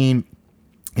favorite scene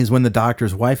is when the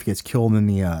doctor's wife gets killed in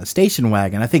the station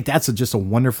wagon. I think that's just a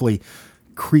wonderfully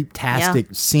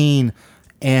creep-tastic scene,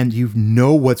 and you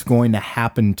know what's going to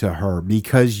happen to her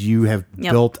because you have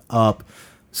built up,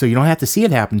 so you don't have to see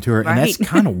it happen to her, and that's Right.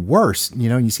 kind of worse.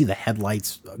 You see the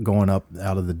headlights going up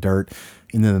out of the dirt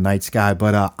into the night sky,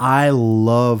 but I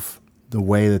love the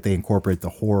way that they incorporate the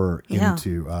horror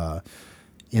into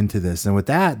this. And with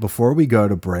that, before we go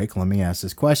to break, let me ask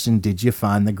this question. Did you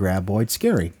find the Graboid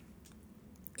scary?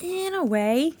 In a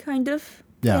way, kind of.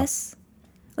 Yeah. Yes.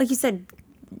 Like you said,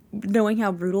 knowing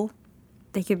how brutal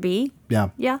they could be. Yeah.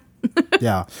 Yeah.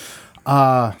 Yeah.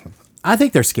 I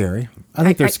think they're scary. I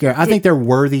think they're scary. I think they're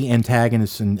worthy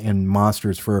antagonists and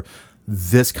monsters for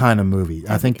this kind of movie.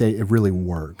 I think it really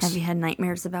works. Have you had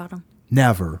nightmares about them?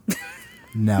 Never.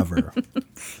 Never.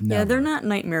 Yeah, they're not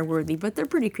nightmare worthy, but they're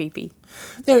pretty creepy.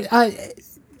 They're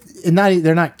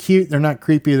not cute. They're not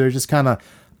creepy. They're just kind of,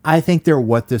 I think they're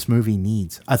what this movie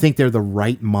needs. I think they're the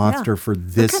right monster for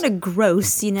this. They're kind of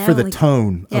gross, For the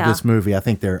tone of yeah. this movie. I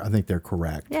think they're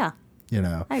correct. Yeah.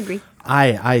 I agree.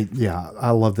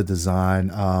 I love the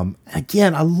design.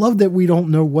 Again, I love that we don't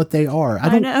know what they are.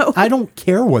 I know. I don't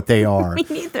care what they are. Me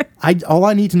neither. All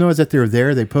I need to know is that they're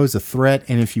there. They pose a threat,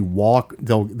 and if you walk,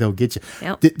 they'll get you.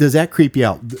 Yep. Does that creep you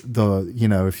out?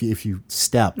 If you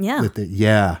step. Yeah.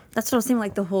 Yeah. That's what I was saying,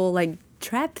 like the whole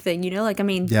trap thing,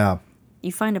 Yeah.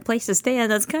 you find a place to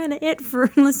stand, that's kind of it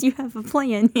unless you have a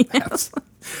plan,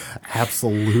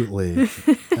 Absolutely.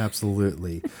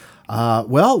 Absolutely.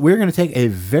 Well, we're going to take a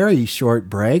very short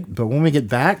break, but when we get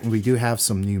back, we do have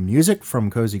some new music from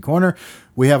Cozy Corner.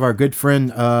 We have our good friend,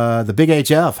 the Big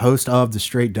HF, host of The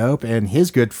Straight Dope, and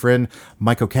his good friend,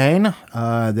 Mike O'Kane.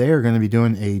 They are going to be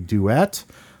doing a duet.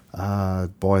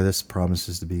 Boy, this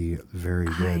promises to be very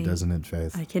good, doesn't it,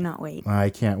 Faith? I cannot wait. I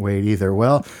can't wait either.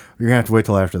 Well, you're going to have to wait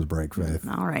till after the break, Faith.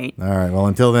 All right. All right. Well,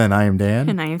 until then, I am Dan.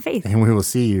 And I am Faith. And we will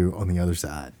see you on the other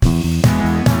side.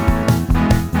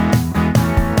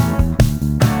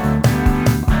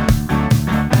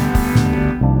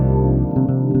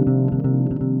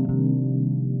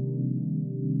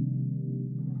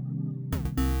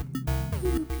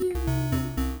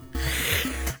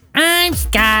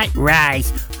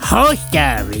 Rise, host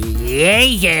of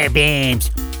laser beams.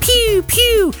 Pew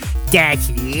pew, that's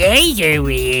Laser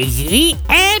Wheezy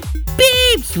and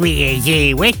Beams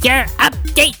Wheezy with your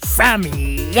update from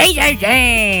Laser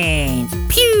Games.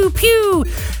 Pew pew.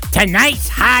 Tonight's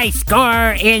high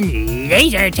score in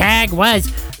laser tag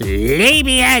was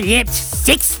Labia Lips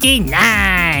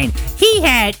 69. He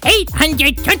had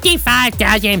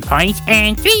 825,000 points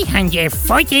and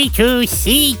 342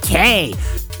 CK.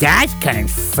 That's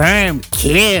confirmed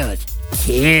kills.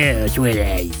 Kills with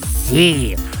a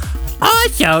Z.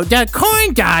 Also, the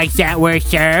corn dogs that were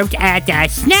served at the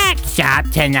snack shop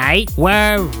tonight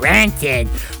were rented.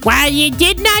 While you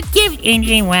did not give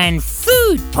anyone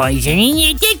food poisoning,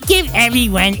 you did give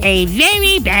everyone a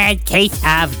very bad case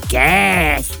of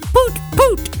gas. Poot,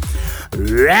 poot.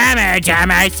 Rammer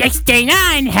Jammer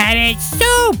 69 had it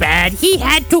so bad he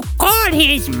had to call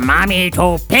his mommy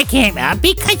to pick him up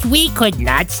because we could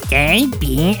not stand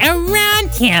being around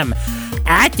him.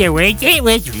 Afterwards, it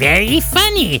was very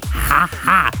funny. Ha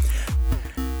ha.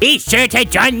 Be sure to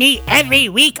join me every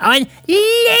week on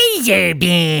Laser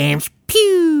Beams.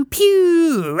 Pew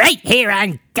pew. Right here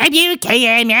on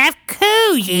WKMF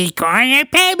Cozy Corner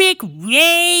Public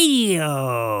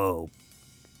Radio.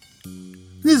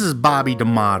 This is Bobby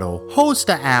D'Amato, host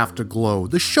of Afterglow,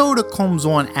 the show that comes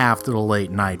on after the Late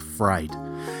Night Fright.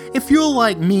 If you're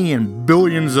like me and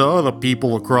billions of other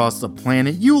people across the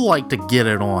planet, you like to get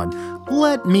it on.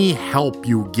 Let me help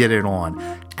you get it on.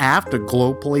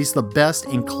 Afterglow plays the best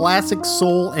in classic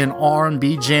soul and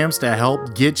R&B jams to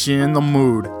help get you in the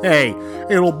mood. Hey,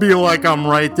 it'll be like I'm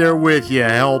right there with you,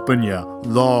 helping you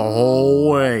the whole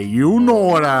way. You know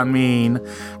what I mean.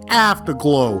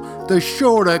 Afterglow, the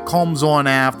show that comes on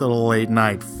after the Late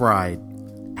Night Fright.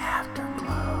 Afterglow.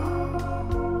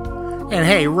 And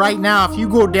hey, right now, if you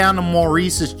go down to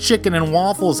Maurice's Chicken and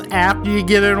Waffles after you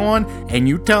get it on, and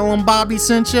you tell him Bobby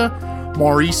sent you,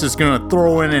 Maurice is gonna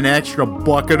throw in an extra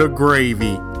bucket of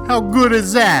gravy. How good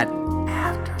is that?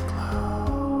 Afterglow.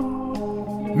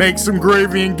 Make some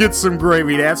gravy and get some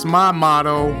gravy. That's my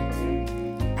motto.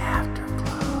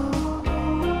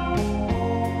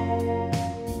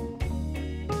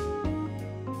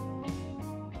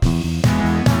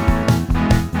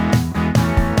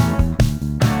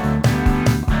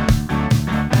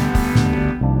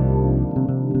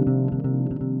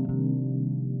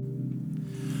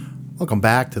 Welcome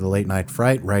back to the Late Night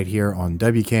Fright right here on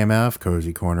WKMF,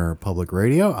 Cozy Corner Public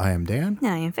Radio. I am Dan.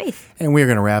 I am Faith. And we're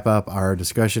going to wrap up our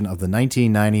discussion of the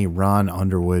 1990 Ron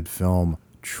Underwood film,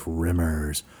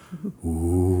 Tremors.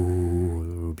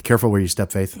 Ooh. Be careful where you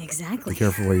step, Faith. Exactly. Be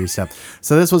careful where you step.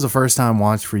 So this was a first-time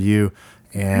watch for you,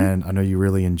 and I know you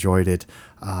really enjoyed it.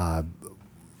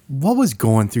 What was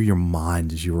going through your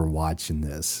mind as you were watching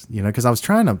this? You know, because I was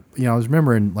trying to, I was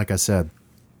remembering, like I said,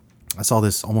 I saw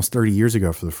this almost 30 years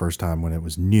ago for the first time when it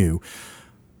was new.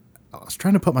 I was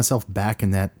trying to put myself back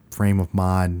in that frame of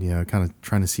mind, kind of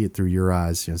trying to see it through your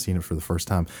eyes, seeing it for the first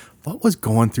time. What was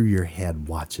going through your head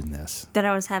watching this? That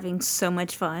I was having so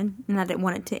much fun and I didn't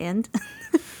want it to end.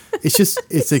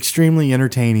 It's extremely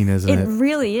entertaining, isn't it? It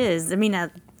really is. I mean, I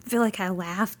feel like I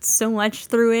laughed so much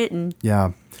through it and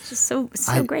yeah, it's just so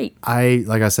great.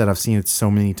 Like I said, I've seen it so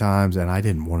many times and I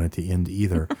didn't want it to end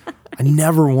either. I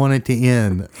never want it to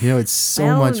end. It's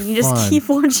so much fun. You just keep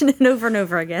watching it over and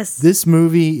over, I guess. This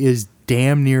movie is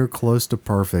damn near close to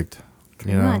perfect.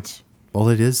 Pretty much. Well,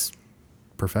 it is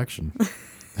perfection.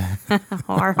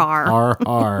 Har har. Har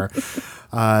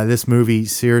har. This movie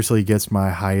seriously gets my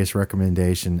highest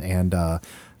recommendation, and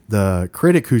the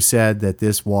critic who said that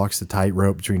this walks the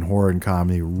tightrope between horror and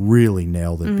comedy really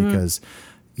nailed it because,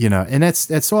 and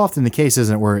that's so often the case,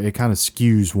 isn't it, where it kind of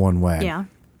skews one way. Yeah.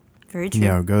 Very true.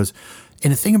 It goes,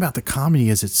 and the thing about the comedy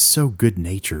is it's so good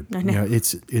natured. I know.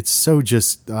 It's so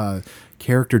just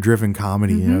character driven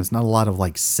comedy. It's not a lot of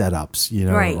like setups,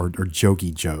 right. or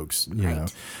jokey jokes, right. know.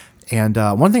 And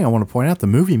one thing I want to point out, the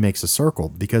movie makes a circle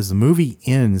because the movie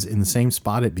ends in the same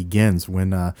spot it begins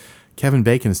when Kevin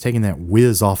Bacon is taking that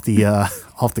whiz off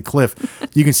the cliff.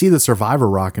 You can see the survivor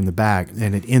rock in the back,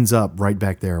 and it ends up right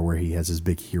back there where he has his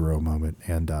big hero moment,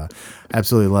 and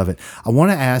absolutely love it. I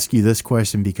want to ask you this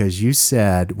question because you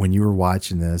said when you were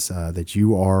watching this that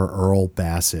you are Earl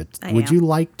Bassett. Would you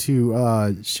like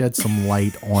to shed some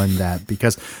light on that?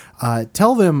 Because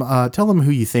tell them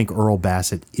who you think Earl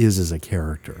Bassett is as a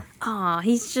character.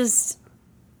 He's just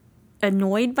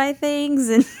annoyed by things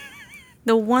and.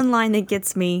 The one line that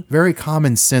gets me... Very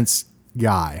common sense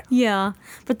guy. Yeah.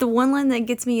 But the one line that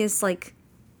gets me is like...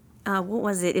 what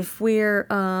was it? If we're...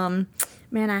 man,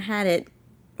 I had it.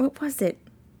 What was it?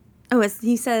 Oh,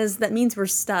 he says, that means we're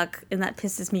stuck, and that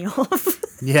pisses me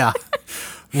off. Yeah.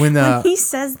 When he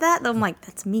says that, I'm like,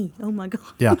 that's me. Oh my God.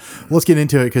 Yeah, let's get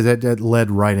into it because that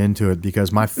led right into it.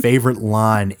 Because my favorite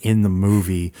line in the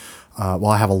movie, well,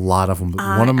 I have a lot of them,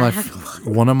 but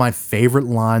one of my favorite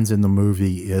lines in the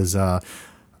movie is, well,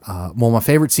 my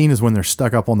favorite scene is when they're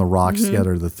stuck up on the rocks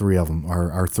together. The three of them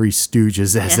are three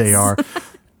stooges as they are,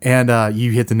 and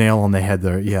you hit the nail on the head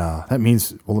there. Yeah, it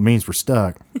means we're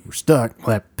stuck. We're stuck. Well,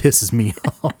 that pisses me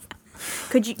off.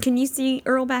 Can you see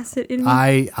Earl Bassett in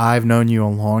me? I've known you a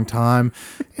long time,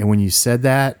 and when you said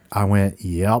that, I went,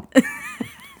 yep.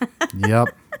 Yep.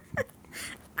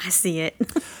 I see it.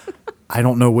 I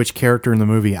don't know which character in the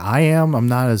movie I am. I'm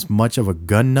not as much of a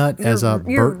gun nut as a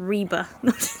You're Bert. Reba.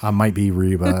 I might be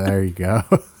Reba. There you go.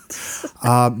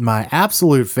 My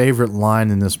absolute favorite line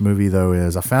in this movie, though,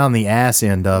 is I found the ass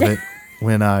end of it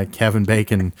when Kevin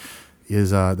Bacon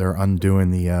is they're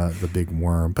undoing the big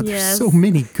worm. But there's so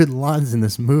many good lines in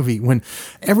this movie. When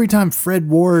every time Fred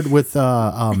Ward with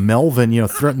Melvin,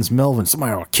 threatens Melvin,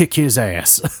 somebody will kick his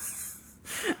ass.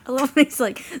 I love when he's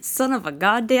like, son of a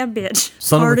goddamn bitch.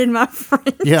 Pardon my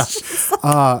French. Yeah.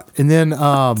 And then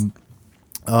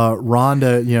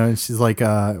Rhonda, and she's like, what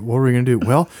are we going to do?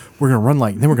 Well, we're going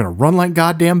to run like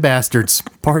goddamn bastards.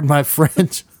 Pardon my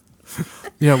French.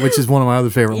 Which is one of my other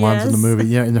favorite lines in the movie.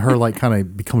 Yeah, and her like kind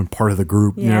of becoming part of the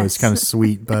group. It's kind of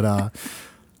sweet, but I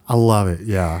love it.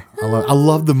 Yeah, I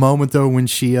love the moment though when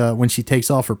she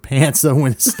takes off her pants though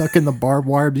when it's stuck in the barbed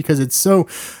wire because it's so.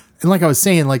 And like I was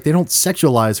saying, like they don't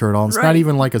sexualize her at all. It's not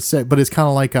even like a set, but it's kind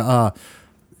of like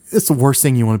it's the worst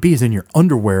thing you want to be is in your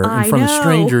underwear in front of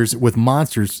strangers with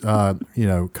monsters,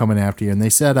 coming after you. And they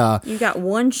said, you got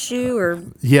one shoe or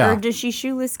does she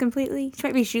shoeless completely? She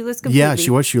might be shoeless completely. Yeah,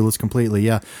 she was shoeless completely.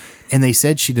 Yeah. And they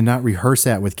said she did not rehearse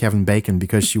that with Kevin Bacon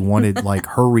because she wanted like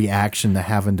her reaction to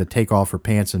having to take off her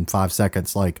pants in 5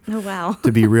 seconds, like, oh wow,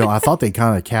 to be real. I thought they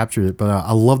kind of captured it, but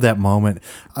I love that moment.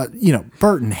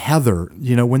 Bert and Heather,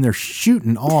 when they're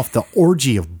shooting off the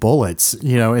orgy of bullets,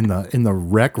 in the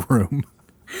rec room.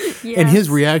 Yes. And his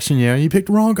reaction, you picked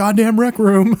the wrong goddamn rec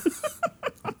room.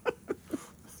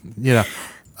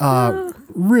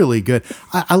 Really good.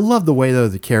 I love the way, though,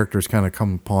 the characters kind of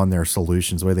come upon their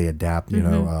solutions, the way they adapt,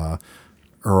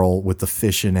 Earl with the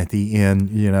fishing at the end,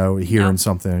 hearing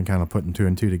something and kind of putting two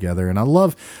and two together. And I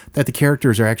love that the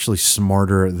characters are actually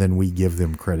smarter than we give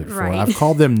them credit for. Right. I've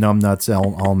called them numbnuts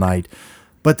all night,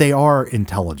 but they are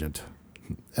intelligent.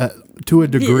 To a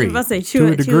degree. I must say, to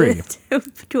a degree.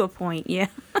 To a point, yeah.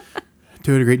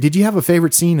 To a degree. Did you have a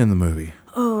favorite scene in the movie?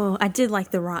 Oh, I did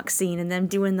like the rock scene and them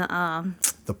doing the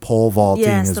pole vaulting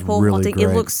is the pole really vaulting.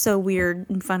 great. It looks so weird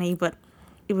and funny, but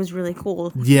it was really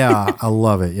cool. Yeah, I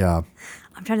love it, yeah.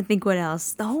 I'm trying to think what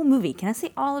else. The whole movie. Can I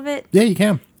say all of it? Yeah, you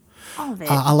can. All of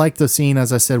it. I like the scene,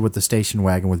 as I said, with the station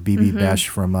wagon with B.B. Besh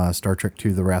from Star Trek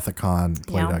II, The Wrath of Khan,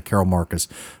 played Carol Marcus,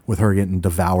 with her getting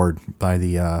devoured by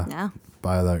the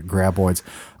graboids.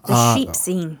 The sheep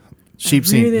scene.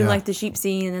 I really like the sheep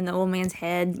scene and then the old man's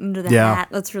head under the hat.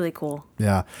 That's really cool.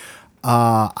 Yeah.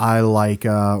 I like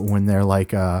when they're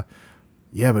like, but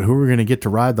who are we going to get to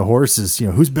ride the horses?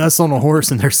 Who's best on a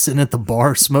horse? And they're sitting at the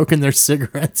bar smoking their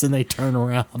cigarettes and they turn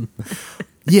around.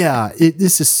 Yeah,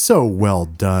 this is so well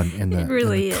done. And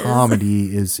the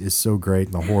comedy is so great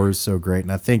and the horror is so great.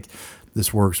 And I think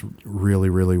this works really,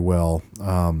 really well.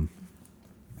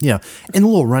 Yeah, and the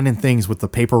little running things with the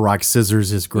paper, rock,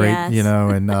 scissors is great, and you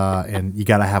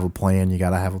got to have a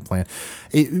plan.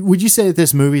 Would you say that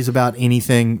this movie is about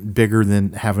anything bigger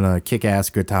than having a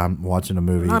kick-ass good time watching a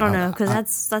movie? I don't know,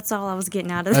 because that's all I was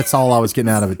getting out of it. That's all I was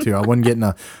getting out of it, too. I wasn't getting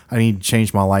I need to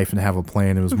change my life and have a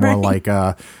plan. It was more like,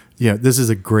 this is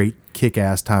a great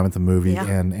kick-ass time at the movie,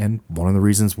 and one of the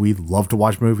reasons we love to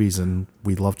watch movies and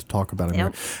we love to talk about it.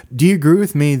 Yep. Do you agree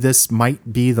with me? This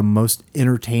might be the most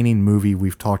entertaining movie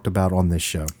we've talked about on this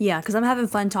show. Yeah, because I'm having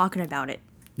fun talking about it.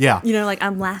 Yeah.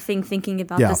 I'm laughing thinking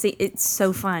about this. It's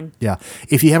so fun. Yeah.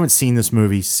 If you haven't seen this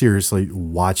movie, seriously,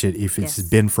 watch it. If it's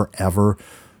been forever,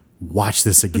 watch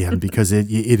this again because it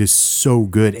is so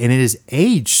good and it is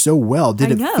aged so well.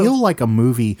 Did it feel like a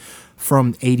movie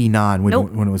from '89 when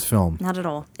it was filmed? Not at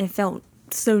all. It felt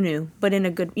so new, but in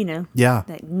a good,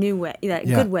 that new way,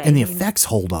 good way. And the effects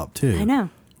hold up too. I know.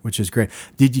 Which is great.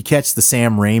 Did you catch the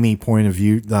Sam Raimi point of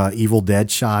view, the Evil Dead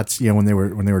shots? When they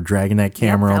were dragging that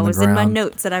camera on the ground. That was in my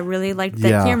notes that I really liked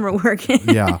that camera work.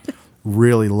 Yeah,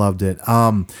 really loved it.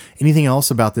 Anything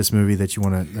else about this movie that you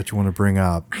want to bring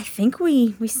up? I think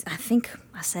I think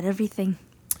I said everything.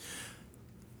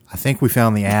 I think we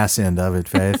found the ass end of it,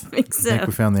 Faith. I think so. I think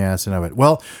we found the ass end of it.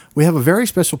 Well, we have a very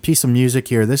special piece of music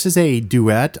here. This is a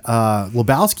duet.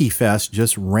 Lebowski Fest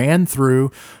just ran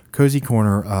through Cozy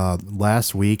Corner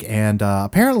last week, and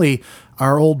apparently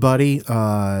our old buddy,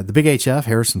 the Big HF,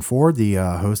 Harrison Ford, the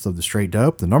host of The Straight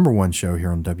Dope, the number one show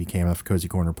here on WKMF Cozy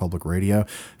Corner Public Radio.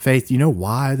 Faith, do you know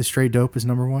why The Straight Dope is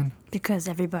number one? Because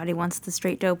everybody wants the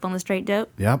straight dope on the straight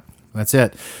dope. Yep. That's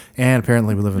it. And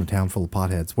apparently we live in a town full of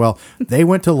potheads. Well, they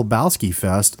went to Lebowski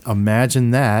Fest.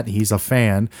 Imagine that. He's a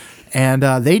fan. And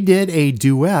they did a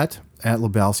duet at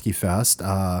Lebowski Fest.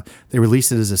 They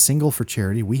released it as a single for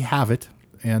charity. We have it.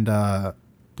 And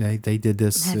they did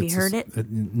this. Have you heard it?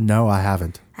 No, I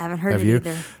haven't. Haven't heard Have it you?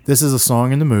 either. This is a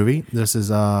song in the movie. This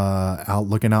is Out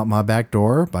Looking Out My Back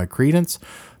Door by Creedence,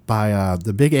 by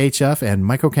the Big HF and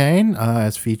Michael Caine,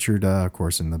 as featured, of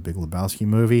course, in the Big Lebowski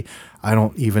movie. I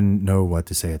don't even know what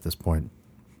to say at this point.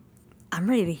 I'm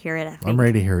ready to hear it, I think. I'm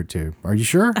ready to hear it, too. Are you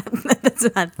sure? That's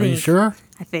what I think. Are you sure?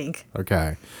 I think.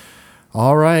 Okay.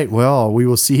 All right. Well, we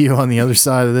will see you on the other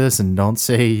side of this, and don't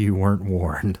say you weren't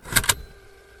warned.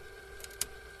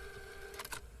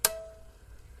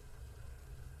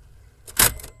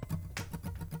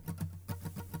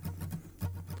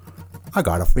 I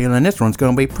got a feeling this one's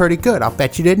gonna be pretty good. I'll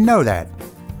bet you didn't know that.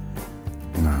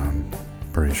 No, I'm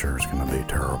pretty sure it's going to be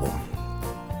terrible.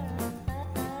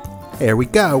 Here we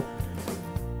go.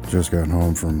 Just got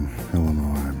home from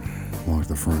Illinois. Locked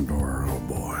the front door. Oh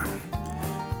boy.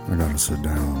 I gotta sit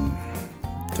down,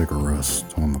 take a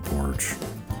rest on the porch.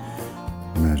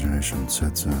 Imagination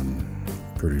sets in.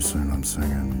 Pretty soon I'm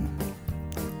singing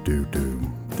do,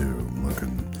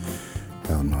 looking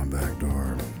out my back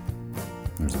door.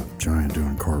 There's a giant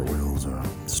doing cartwheels, a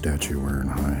statue wearing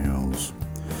high heels.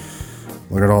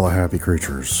 Look at all the happy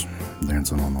creatures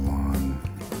dancing on the lawn.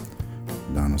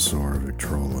 Dinosaur,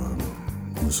 Victrola,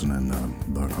 listening to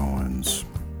Buck Owens.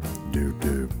 Do,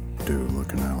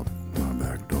 looking out my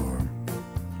back door.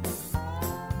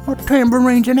 Oh,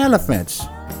 tambourines and elephants.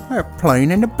 They're playing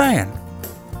in the band.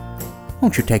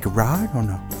 Won't you take a ride on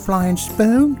a flying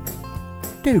spoon?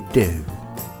 Do.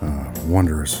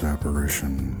 Wondrous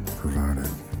apparition provided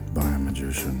by a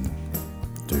magician.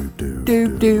 Do.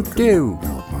 Do.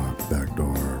 Out my back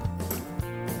door.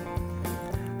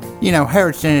 You know,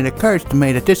 Harrison, it occurs to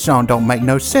me that this song don't make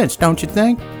no sense, don't you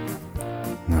think?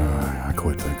 No, I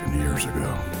quit thinking years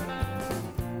ago.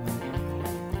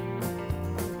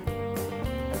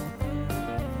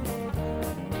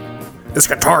 This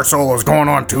guitar solo's going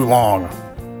on too long.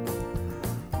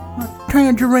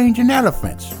 Tangerines and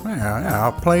elephants.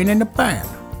 Well, playing in the band.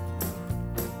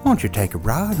 Won't you take a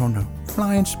ride on a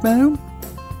flying spoon?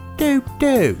 Do.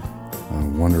 A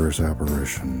wondrous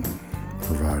apparition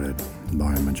provided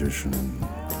by a magician.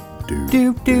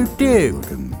 Do.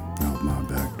 Looking out my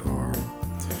back door.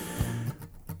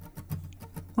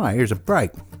 Why, here's a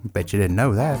break. Bet you didn't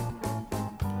know that.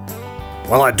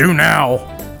 Well, I do now.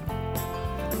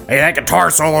 Hey, that guitar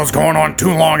solo's going on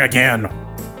too long again.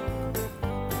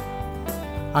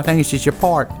 I think it's just your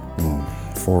part. Well,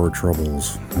 forward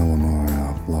troubles,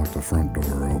 Illinois, locked the front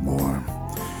door, oh boy.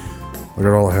 Look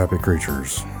at all the happy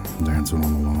creatures dancing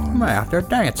on the lawn. Well, out there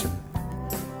dancing.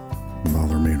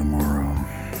 Bother me tomorrow.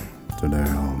 Today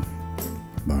I'll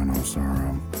buy no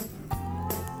sorrow.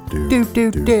 Do.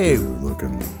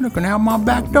 Looking out my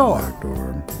back door.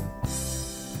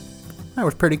 That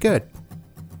was pretty good.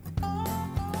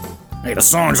 Hey, the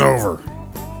song's over.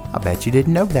 I bet you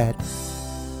didn't know that.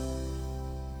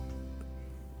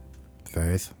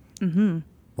 Faith? Mm-hmm.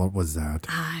 What was that?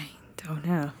 I don't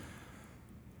know.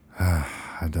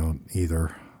 I don't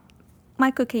either.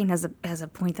 Michael Caine has a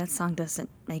point. That song doesn't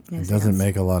make no sense. It doesn't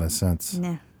make a lot of sense.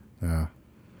 No. Yeah.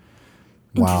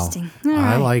 Interesting. Wow. All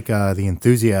I right. like the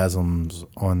enthusiasms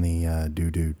on the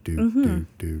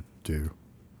do.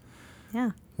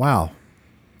 Yeah. Wow.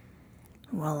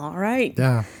 Well, all right.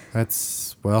 Yeah,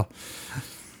 that's, well.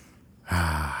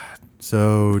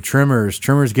 So Tremors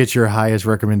gets your highest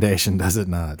recommendation, does it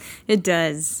not? It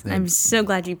does. I'm so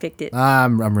glad you picked it.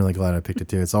 I'm really glad I picked it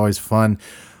too. It's always fun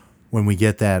when we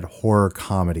get that horror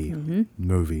comedy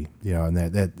movie, you know, and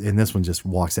and this one just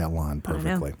walks that line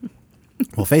perfectly.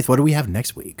 Well, Faith, what do we have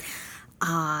next week?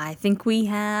 I think we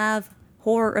have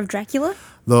Horror of Dracula.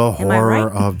 The Am I Horror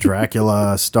right? of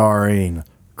Dracula, starring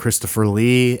Christopher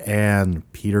Lee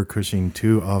and Peter Cushing,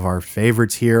 two of our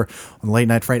favorites here on Late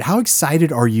Night Fright. How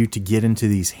excited are you to get into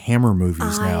these Hammer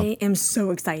movies now? I am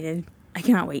so excited. I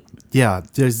cannot wait. Yeah,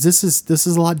 this is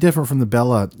a lot different from the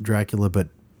Bela Dracula, but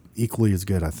equally as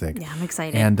good, I think. Yeah, I'm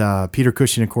excited. And Peter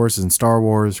Cushing, of course, is in Star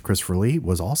Wars. Christopher Lee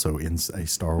was also in a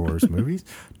Star Wars movies,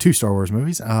 2 Star Wars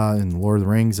movies, in Lord of the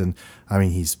Rings. And I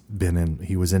mean,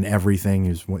 he was in everything.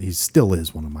 He still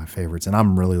is one of my favorites. And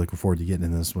I'm really looking forward to getting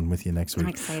in this one with you next week. I'm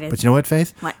excited. But you know what,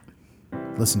 Faith? What?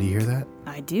 Listen, do you hear that?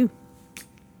 I do.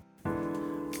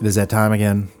 It is that time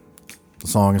again. The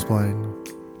song is playing.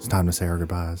 It's time to say our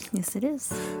goodbyes. Yes, it is.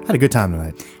 Had a good time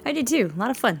tonight. I did too. A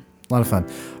lot of fun. A lot of fun.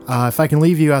 If I can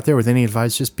leave you out there with any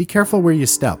advice, just be careful where you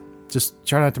step. Just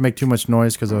try not to make too much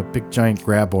noise because a big giant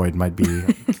graboid might be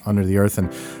under the earth.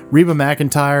 And Reba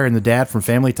McEntire and the dad from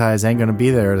Family Ties ain't going to be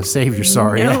there to save your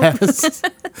sorry ass.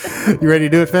 You ready to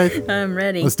do it, Faith? I'm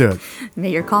ready. Let's do it.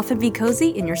 May your coffin be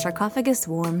cozy and your sarcophagus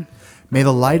warm. May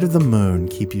the light of the moon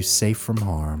keep you safe from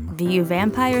harm. Be you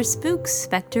vampire, spook,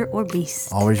 specter, or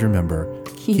beast. Always remember,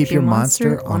 keep your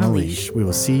monster on a leash. We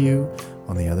will see you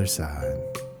on the other side.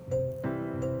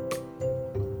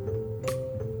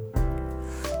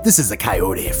 This is the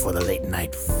Coyote for the Late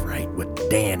Night Fright with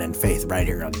Dan and Faith right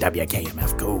here on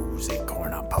WKMF Cozy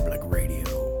Corner Public Radio.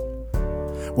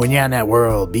 When you're in that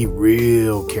world, be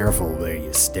real careful where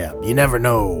you step. You never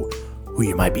know who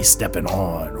you might be stepping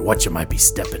on or what you might be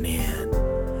stepping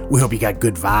in. We hope you got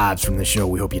good vibes from the show.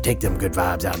 We hope you take them good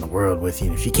vibes out in the world with you.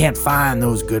 And if you can't find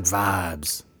those good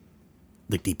vibes,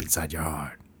 look deep inside your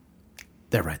heart.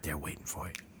 They're right there waiting for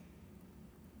you.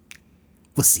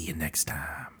 We'll see you next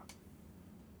time.